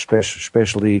little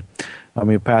specialty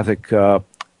homeopathic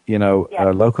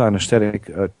local anesthetic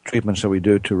treatments that we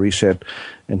do to reset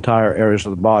entire areas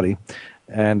of the body,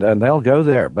 and they'll go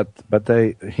there, but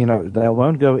they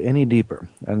won't go any deeper.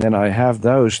 And then I have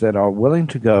those that are willing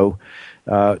to go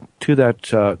to that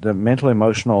the mental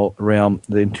emotional realm,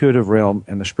 the intuitive realm,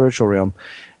 and the spiritual realm,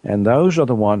 and those are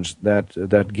the ones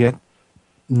that get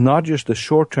not just the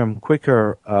short-term,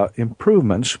 quicker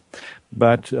improvements,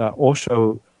 but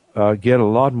also get a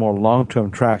lot more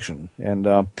long-term traction, and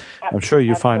I'm sure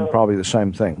you find probably the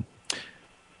same thing.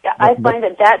 Yeah, I find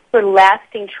that for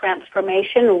lasting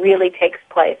transformation really takes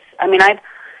place. I mean, I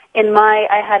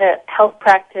had a health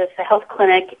practice, a health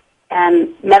clinic,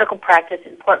 and medical practice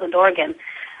in Portland, Oregon,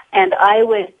 and I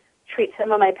would treat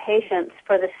some of my patients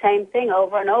for the same thing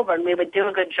over and over, and we would do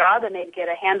a good job, and they'd get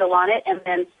a handle on it, and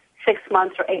then 6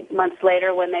 months or 8 months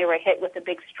later, when they were hit with a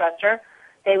big stressor,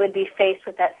 they would be faced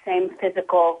with that same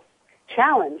physical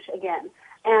challenge again.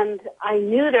 And I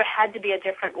knew there had to be a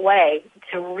different way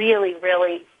to really,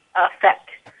 really affect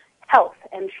health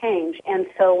and change. And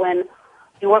so when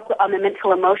you work on the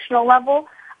mental, emotional level,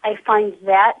 I find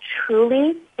that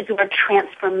truly is where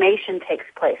transformation takes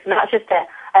place. Not just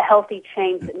a healthy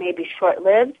change that may be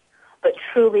short-lived, but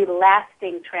truly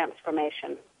lasting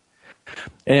transformation.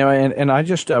 And I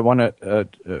just want to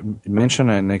mention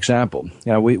an example.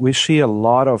 We see a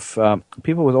lot of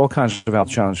people with all kinds of health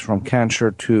challenges, from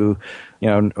cancer to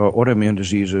autoimmune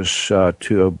diseases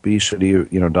to obesity,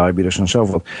 diabetes and so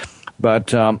forth.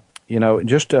 But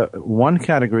just one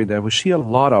category that we see a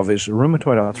lot of is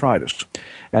rheumatoid arthritis,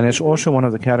 and it's also one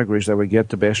of the categories that we get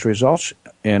the best results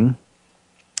in.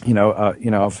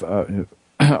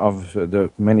 Of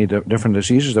the many different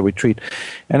diseases that we treat,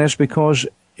 and it's because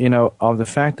of the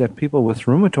fact that people with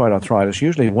rheumatoid arthritis,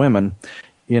 usually women,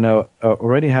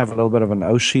 already have a little bit of an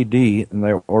OCD, and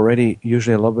they're already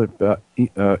usually a little bit,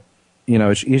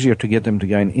 it's easier to get them to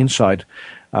gain insight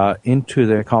into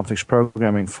their complex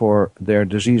programming for their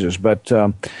diseases. But,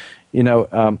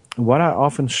 what I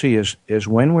often see is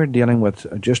when we're dealing with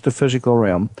just the physical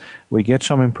realm, we get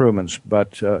some improvements,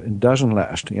 but it doesn't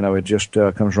last. It just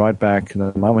comes right back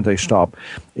the moment they stop.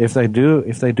 If they do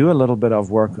a little bit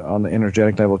of work on the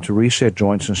energetic level to reset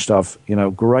joints and stuff,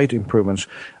 great improvements,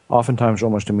 oftentimes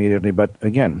almost immediately. But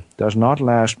again, does not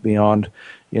last beyond,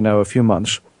 a few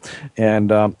months. And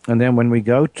then when we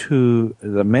go to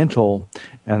the mental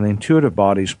and the intuitive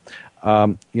bodies,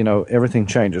 everything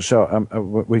changes. So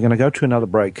we're going to go to another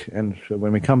break, and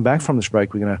when we come back from this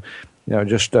break, we're going to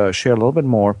just share a little bit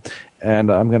more,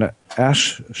 and I'm going to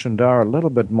ask Sundara a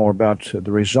little bit more about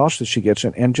the results that she gets,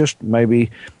 and just maybe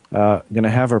going to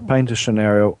have her paint a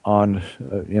scenario on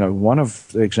one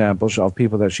of the examples of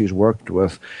people that she's worked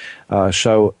with.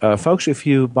 So folks, if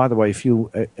you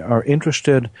are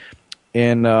interested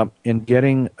in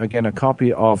getting again a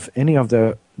copy of any of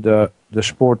the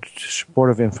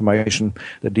supportive information,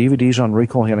 the DVDs on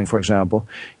recall healing, for example,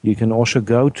 you can also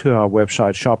go to our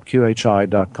website,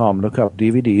 shopqhi.com, look up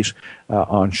DVDs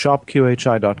on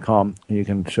shopqhi.com, and you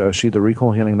can see the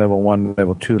recall healing level 1,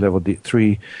 level 2, level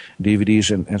 3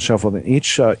 DVDs and so forth. And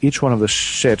each one of the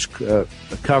sets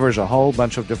covers a whole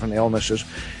bunch of different illnesses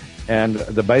and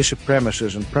the basic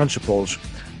premises and principles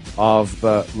of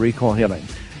recall healing.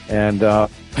 And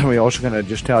we're also going to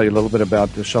just tell you a little bit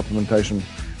about the supplementation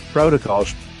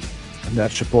protocols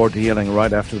that support healing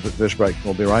right after this break.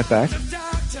 We'll be right back.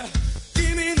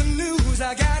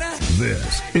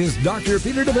 This is Dr.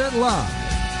 Peter DeVette Live.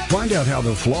 Find out how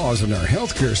the flaws in our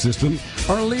healthcare system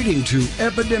are leading to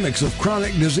epidemics of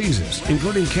chronic diseases,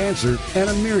 including cancer and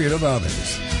a myriad of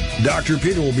others. Dr.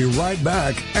 Peter will be right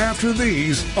back after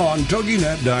these on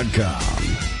TogiNet.com.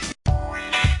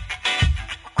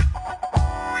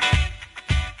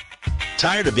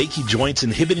 Tired of achy joints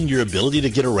inhibiting your ability to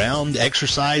get around,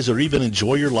 exercise, or even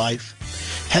enjoy your life?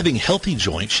 Having healthy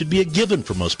joints should be a given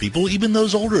for most people, even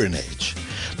those older in age.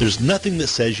 There's nothing that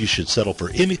says you should settle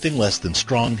for anything less than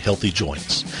strong, healthy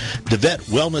joints. DeVette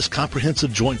Wellness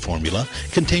Comprehensive Joint Formula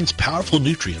contains powerful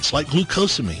nutrients like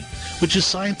glucosamine, which is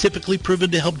scientifically proven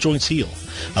to help joints heal.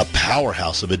 A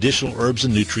powerhouse of additional herbs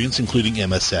and nutrients including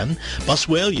MSM,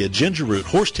 boswellia, ginger root,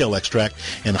 horsetail extract,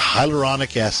 and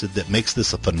hyaluronic acid that makes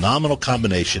this a phenomenal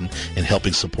combination in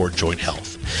helping support joint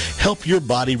health. Help your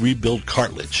body rebuild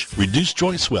cartilage, reduce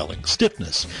joint swelling,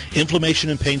 stiffness, inflammation,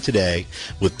 and pain today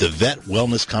with the DeVette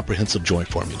Wellness Comprehensive Joint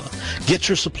Formula. Get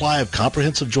your supply of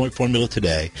Comprehensive Joint Formula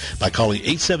today by calling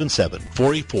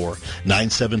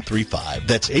 877-484-9735.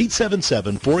 That's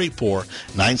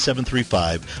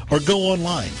 877-484-9735, or go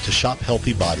online to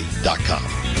shophealthybody.com.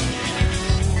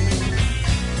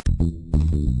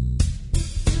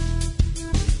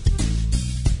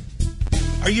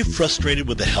 Are you frustrated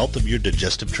with the health of your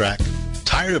digestive tract?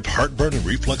 Tired of heartburn and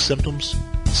reflux symptoms?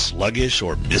 Sluggish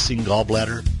or missing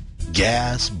gallbladder?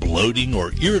 Gas, bloating,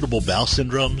 or irritable bowel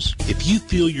syndromes? If you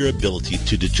feel your ability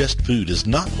to digest food is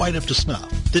not quite up to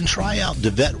snuff, then try out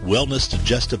DeVette Wellness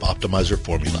Digestive Optimizer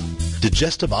Formula.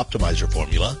 Digestive Optimizer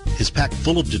Formula is packed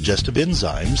full of digestive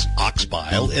enzymes, ox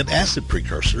bile, and acid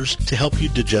precursors to help you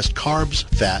digest carbs,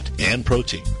 fat, and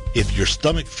protein. If your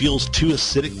stomach feels too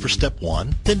acidic for step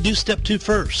 1, then do step 2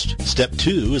 first. Step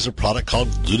 2 is a product called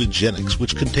Glutagenics,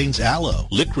 which contains aloe,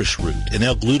 licorice root, and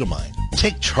L-glutamine.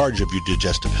 Take charge of your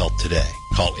digestive health today.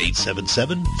 Call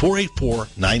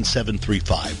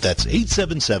 877-484-9735. That's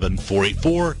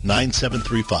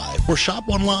 877-484-9735. Or shop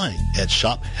online at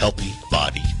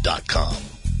shophealthybody.com.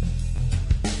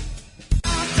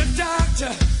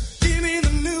 Doctor, give me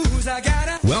the news.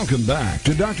 Welcome back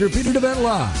to Dr. Peter DeVette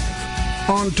Live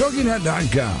on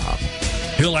TogiNet.com.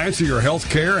 He'll answer your health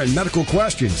care and medical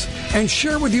questions and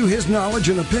share with you his knowledge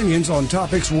and opinions on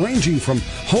topics ranging from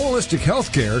holistic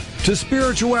health care to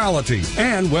spirituality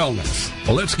and wellness.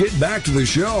 Well, let's get back to the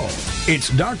show. It's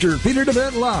Dr. Peter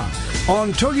DeVette Live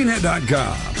on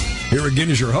TogiNet.com. Here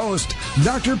again is your host,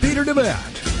 Dr. Peter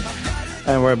DeVette.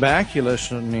 And we're back. You're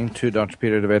listening to Dr.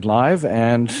 Peter DeVette Live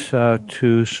and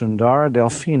to Sundara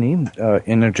Delphini,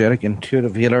 energetic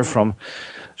intuitive healer from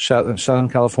Southern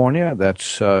California, that's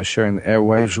sharing the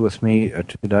airwaves with me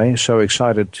today. So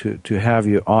excited to have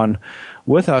you on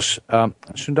with us.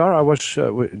 Sundara, I was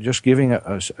just giving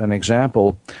an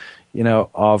example,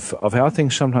 of how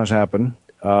things sometimes happen.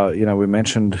 We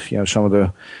mentioned, some of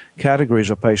the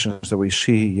categories of patients that we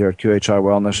see here at QHI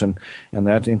Wellness, and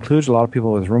that includes a lot of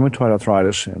people with rheumatoid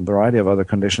arthritis and a variety of other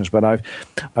conditions. But I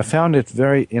found it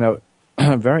very,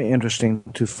 very interesting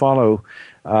to follow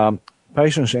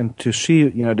patients and to see,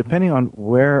 depending on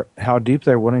how deep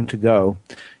they're willing to go,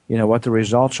 what the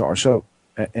results are. So,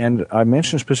 and I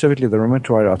mentioned specifically the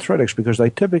rheumatoid arthritis because they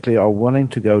typically are willing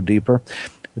to go deeper.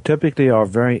 They typically are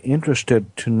very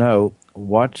interested to know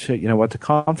what the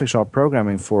conflicts are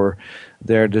programming for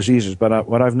their diseases. But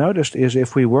what I've noticed is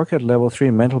if we work at level 3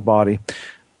 mental body,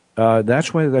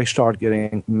 that's when they start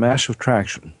getting massive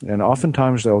traction. And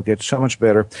oftentimes they'll get so much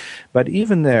better. But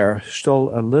even there,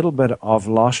 still a little bit of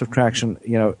loss of traction,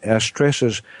 as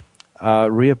stresses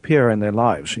reappear in their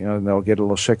lives. And they'll get a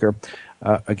little sicker.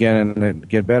 again and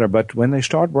get better. But when they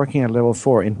start working at level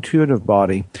 4, intuitive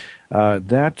body,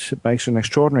 that makes an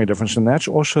extraordinary difference, and that's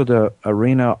also the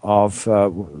arena of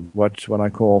what I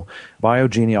call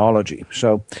biogenealogy.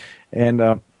 So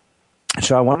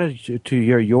I wanted to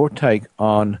hear your take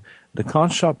on the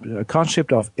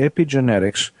concept of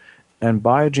epigenetics and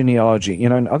biogenealogy.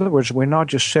 In other words, we're not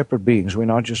just separate beings. We're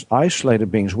not just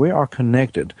isolated beings. We are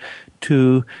connected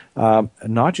to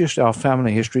not just our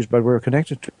family histories, but we're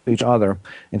connected to each other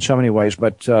in so many ways.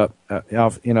 But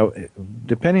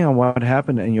depending on what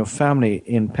happened in your family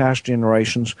in past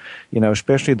generations,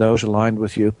 especially those aligned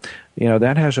with you,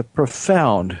 that has a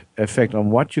profound effect on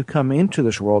what you come into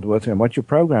this world with and what you're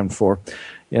programmed for.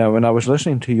 When I was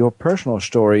listening to your personal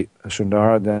story,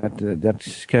 Sundara,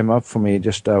 that came up for me,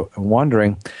 just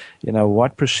wondering,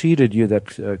 what preceded you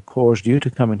that caused you to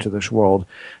come into this world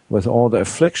with all the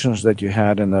afflictions that you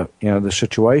had and the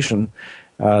situation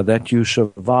that you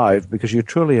survived, because you're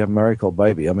truly a miracle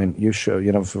baby. I mean, you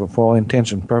should, for all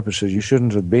intents and purposes, you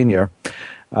shouldn't have been here.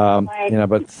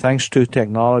 But thanks to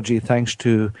technology, thanks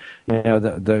to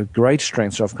the great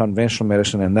strengths of conventional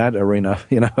medicine in that arena,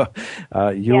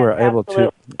 you were able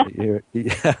to.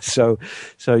 So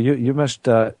you must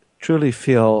truly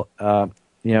feel the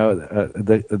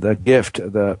gift,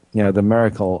 the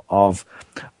miracle of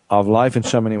life in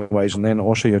so many ways, and then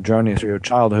also your journey through your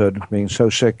childhood, being so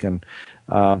sick. And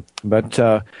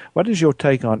but what is your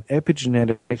take on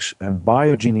epigenetics and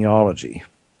biogenealogy?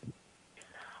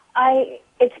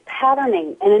 It's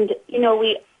patterning, and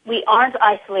we aren't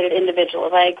isolated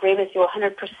individuals. I agree with you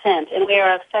 100%, and we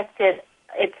are affected.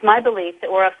 It's my belief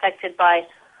that we're affected by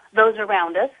those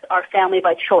around us, our family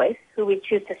by choice, who we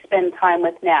choose to spend time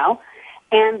with now,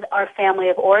 and our family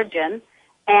of origin,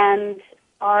 and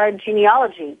our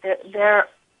genealogy.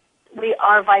 We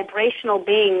are vibrational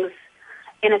beings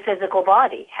in a physical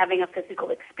body, having a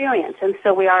physical experience, and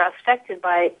so we are affected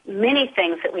by many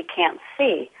things that we can't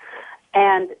see.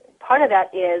 And part of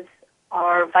that is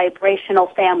our vibrational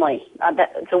family.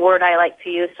 That's a word I like to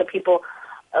use, so people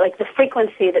like the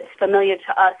frequency that's familiar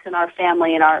to us and our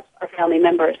family and our family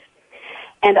members.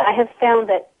 And I have found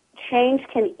that change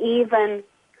can even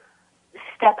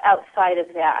step outside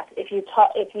of that. If you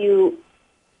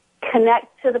connect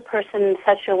to the person in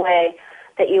such a way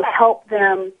that you help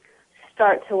them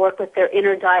start to work with their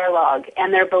inner dialogue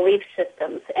and their belief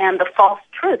systems and the false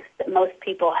truths that most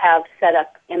people have set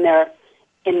up in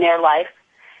their life,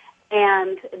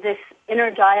 and this inner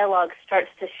dialogue starts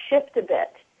to shift a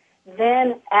bit,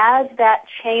 then as that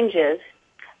changes,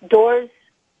 doors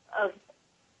of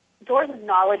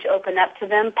knowledge open up to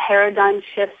them, paradigm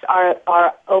shifts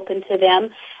are open to them,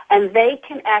 and they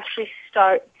can actually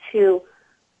start to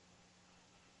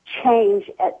change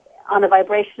on a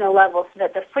vibrational level so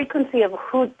that the frequency of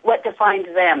what defines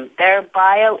them, their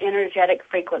bioenergetic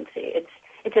frequency,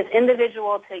 it's as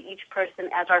individual to each person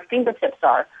as our fingertips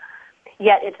are,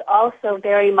 yet it's also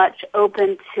very much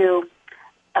open to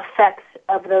effects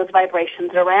of those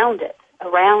vibrations around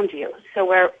you. So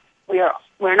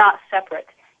we're not separate,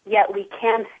 yet we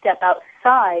can step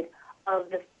outside of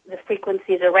the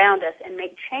frequencies around us and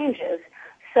make changes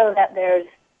so that there's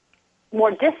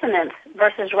more dissonance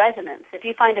versus resonance. If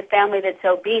you find a family that's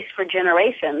obese for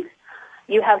generations,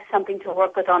 you have something to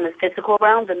work with on the physical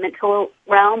realm, the mental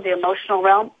realm, the emotional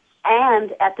realm,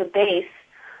 and at the base,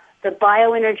 the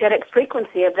bioenergetic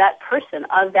frequency of that person,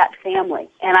 of that family.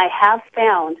 And I have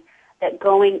found that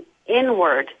going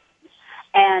inward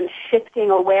and shifting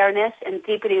awareness and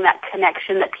deepening that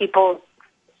connection that people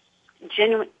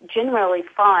generally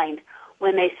find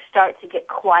when they start to get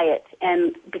quiet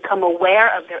and become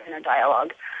aware of their inner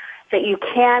dialogue, that you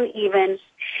can even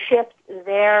shift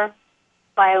their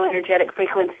bioenergetic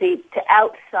frequency to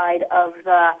outside of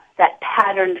that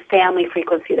patterned family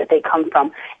frequency that they come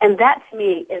from. And that, to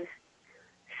me, is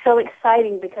so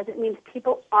exciting because it means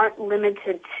people aren't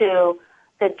limited to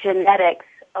the genetics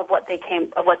of what they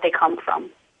come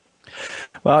from.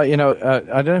 Well, I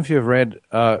don't know if you've read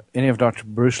any of Dr.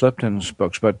 Bruce Lipton's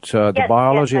books, but The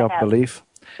Biology of Belief.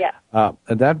 Yeah.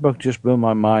 That book just blew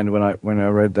my mind when I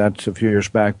read that a few years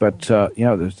back. But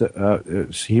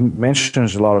he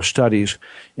mentions a lot of studies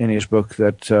in his book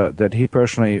that he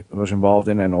personally was involved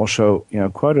in, and also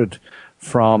quoted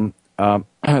from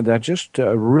that just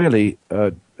really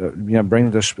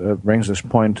brings this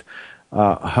point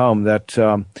home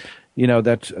that.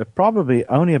 That probably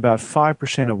only about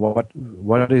 5% of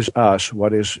what is us,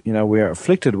 what is we are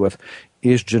afflicted with,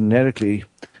 is genetically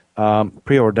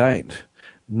preordained.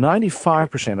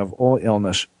 95% of all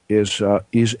illness is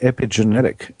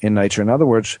epigenetic in nature. In other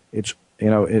words, it's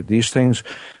these things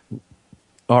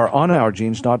are on our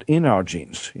genes, not in our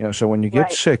genes. So when you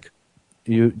get sick,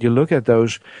 you look at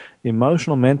those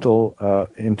emotional, mental,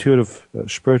 intuitive,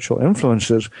 spiritual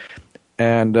influences,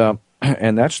 and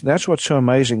that's what's so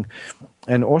amazing,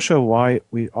 and also why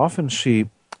we often see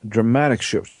dramatic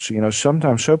shifts.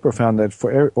 Sometimes so profound that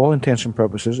for all intents and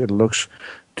purposes, it looks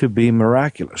to be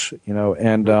miraculous.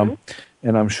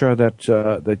 And I'm sure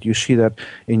that you see that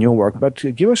in your work. But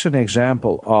give us an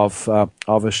example of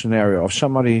a scenario of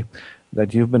somebody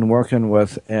that you've been working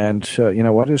with, and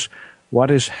what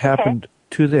has happened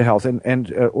to their health,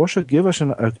 and also give us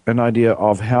an idea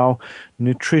of how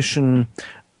nutrition,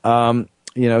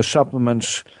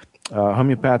 supplements,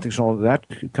 homeopathics, all of that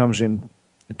comes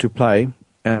into play,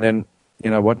 and then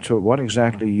what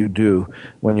exactly you do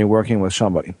when you're working with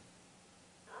somebody.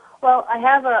 Well, I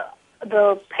have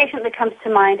the patient that comes to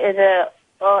mind is a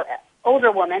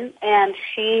older woman, and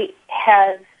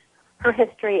her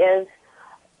history is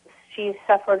she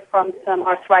suffered from some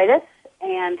arthritis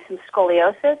and some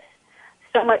scoliosis,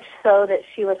 so much so that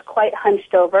she was quite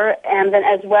hunched over, and then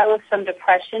as well as some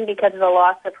depression because of the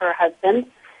loss of her husband,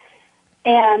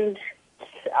 and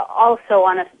also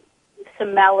on some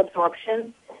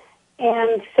malabsorption.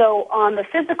 And so on the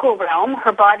physical realm,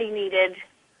 her body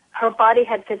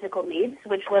had physical needs,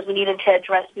 which was we needed to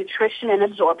address nutrition and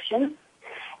absorption,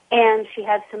 and she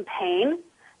had some pain,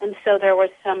 and so there were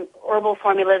some herbal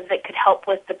formulas that could help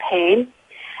with the pain.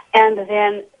 And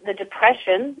then the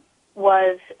depression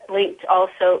was linked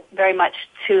also very much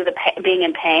to the being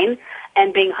in pain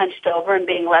and being hunched over and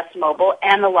being less mobile,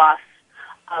 and the loss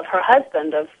of her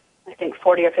husband of, I think,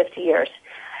 40 or 50 years.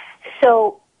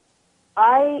 So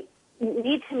I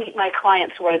need to meet my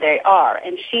clients where they are,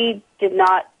 and she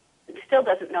still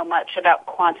doesn't know much about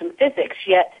quantum physics,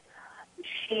 yet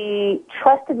she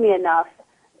trusted me enough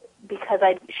because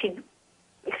she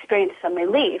experienced some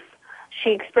relief.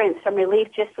 She experienced some relief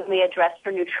just when we addressed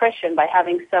her nutrition by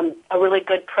having a really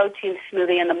good protein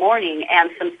smoothie in the morning and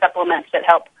some supplements that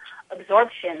help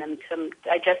absorption and some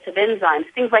digestive enzymes,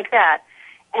 things like that.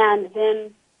 And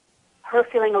then her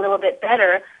feeling a little bit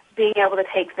better, being able to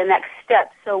take the next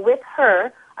step. So with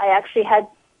her, I actually had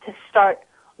to start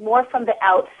more from the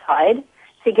outside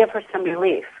to give her some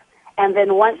relief. And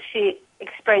then once she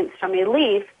experienced some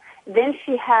relief, then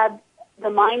she had the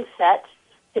mindset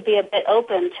to be a bit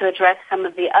open to address some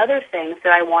of the other things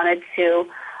that I wanted to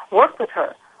work with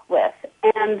her with.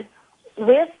 And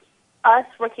with us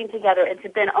working together, it's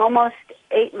been almost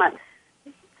 8 months.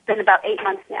 It's been about 8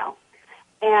 months now.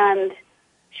 And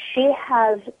she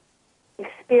has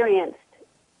experienced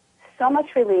so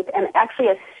much relief and actually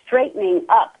a straightening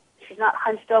up. She's not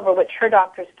hunched over, which her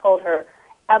doctors told her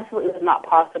absolutely was not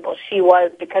possible. She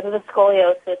was, because of the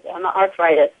scoliosis and the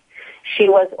arthritis, she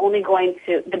was only going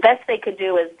to, the best they could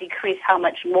do is decrease how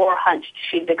much more hunched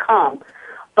she'd become.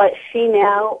 But she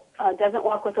now doesn't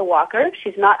walk with a walker.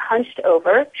 She's not hunched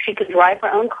over. She can drive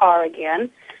her own car again.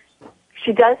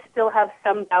 She does still have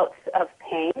some bouts of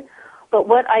pain. But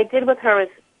what I did with her is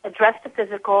address the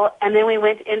physical, and then we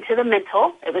went into the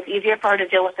mental. It was easier for her to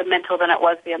deal with the mental than it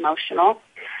was the emotional,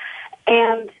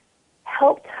 and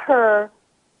helped her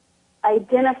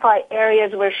identify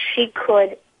areas where she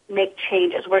could make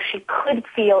changes, where she could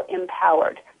feel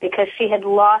empowered, because she had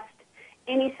lost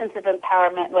any sense of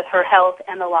empowerment with her health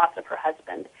and the loss of her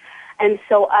husband. And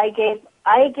so I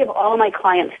give all my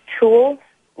clients tools,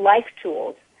 life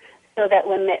tools, so that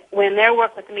when their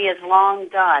work with me is long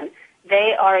done,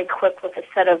 they are equipped with a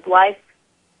set of life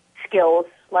skills,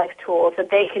 life tools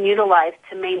that they can utilize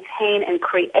to maintain and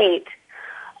create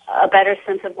a better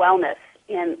sense of wellness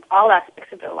in all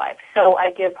aspects of their life. So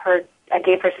I gave her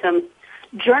some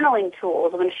journaling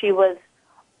tools when she was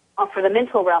for the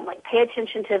mental realm, like pay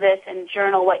attention to this and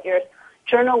journal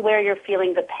where you're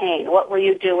feeling the pain. What were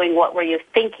you doing? What were you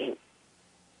thinking?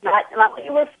 Not what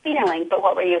you were feeling, but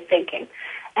what were you thinking?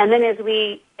 And then as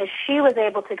she was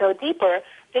able to go deeper,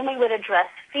 then we would address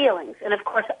feelings. And of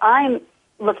course, I'm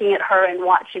looking at her and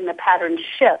watching the pattern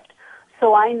shift,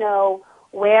 so I know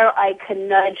where I can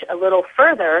nudge a little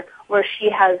further, where she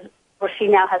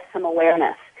now has some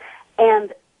awareness.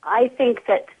 And I think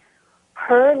that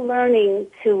her learning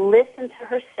to listen to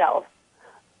herself,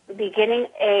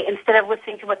 instead of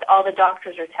listening to what all the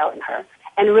doctors are telling her,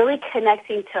 and really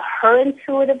connecting to her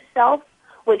intuitive self,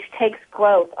 which takes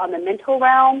growth on the mental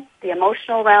realm, the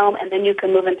emotional realm, and then you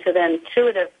can move into the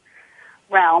intuitive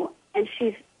realm. And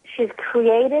she's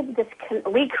recreated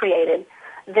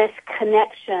this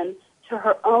connection to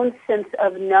her own sense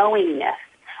of knowingness,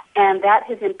 and that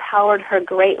has empowered her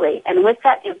greatly. And with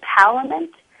that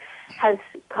empowerment has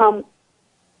come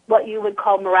what you would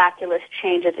call miraculous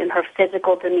changes in her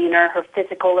physical demeanor, her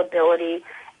physical ability,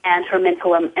 and her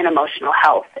mental and emotional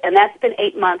health. And that's been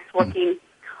 8 months working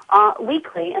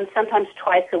weekly and sometimes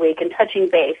twice a week, and touching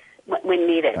base when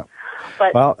needed. Yeah.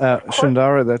 But well,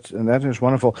 Sundara, that is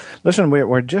wonderful. Listen,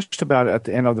 we're just about at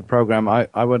the end of the program.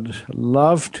 I would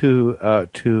love to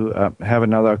have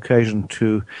another occasion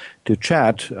to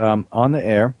chat on the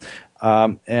air.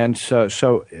 And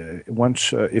so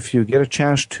once if you get a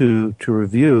chance to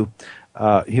review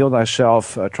Heal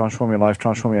Thyself, Transform Your Life,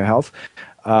 Transform Your Health,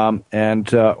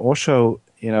 and also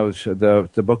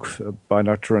the book by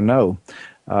Dr. Renaud.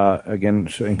 Again,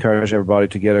 so encourage everybody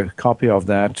to get a copy of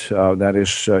that. That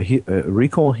is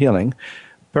Recall Healing,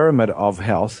 Pyramid of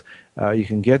Health. You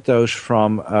can get those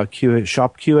from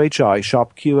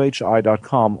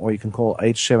shopqhi.com, or you can call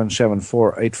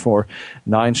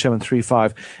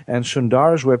 877-484-9735. And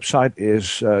Sundara's website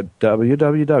is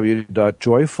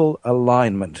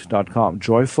www.joyfulalignment.com,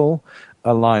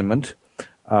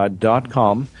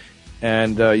 joyfulalignment.com,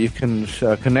 and you can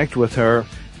connect with her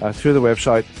through the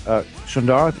website.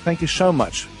 Sundara, thank you so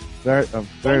much. Very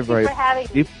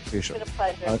deep appreciation. It's been a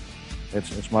pleasure.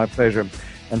 It's my pleasure.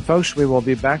 And folks, we will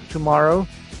be back tomorrow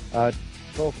to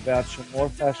talk about some more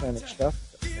fascinating stuff.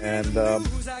 And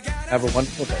have a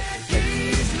wonderful day.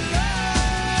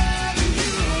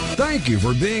 Thank you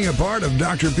for being a part of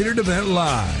Dr. Peter DeVette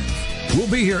Live. We'll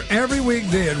be here every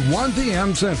weekday at 1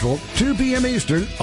 p.m. Central, 2 p.m. Eastern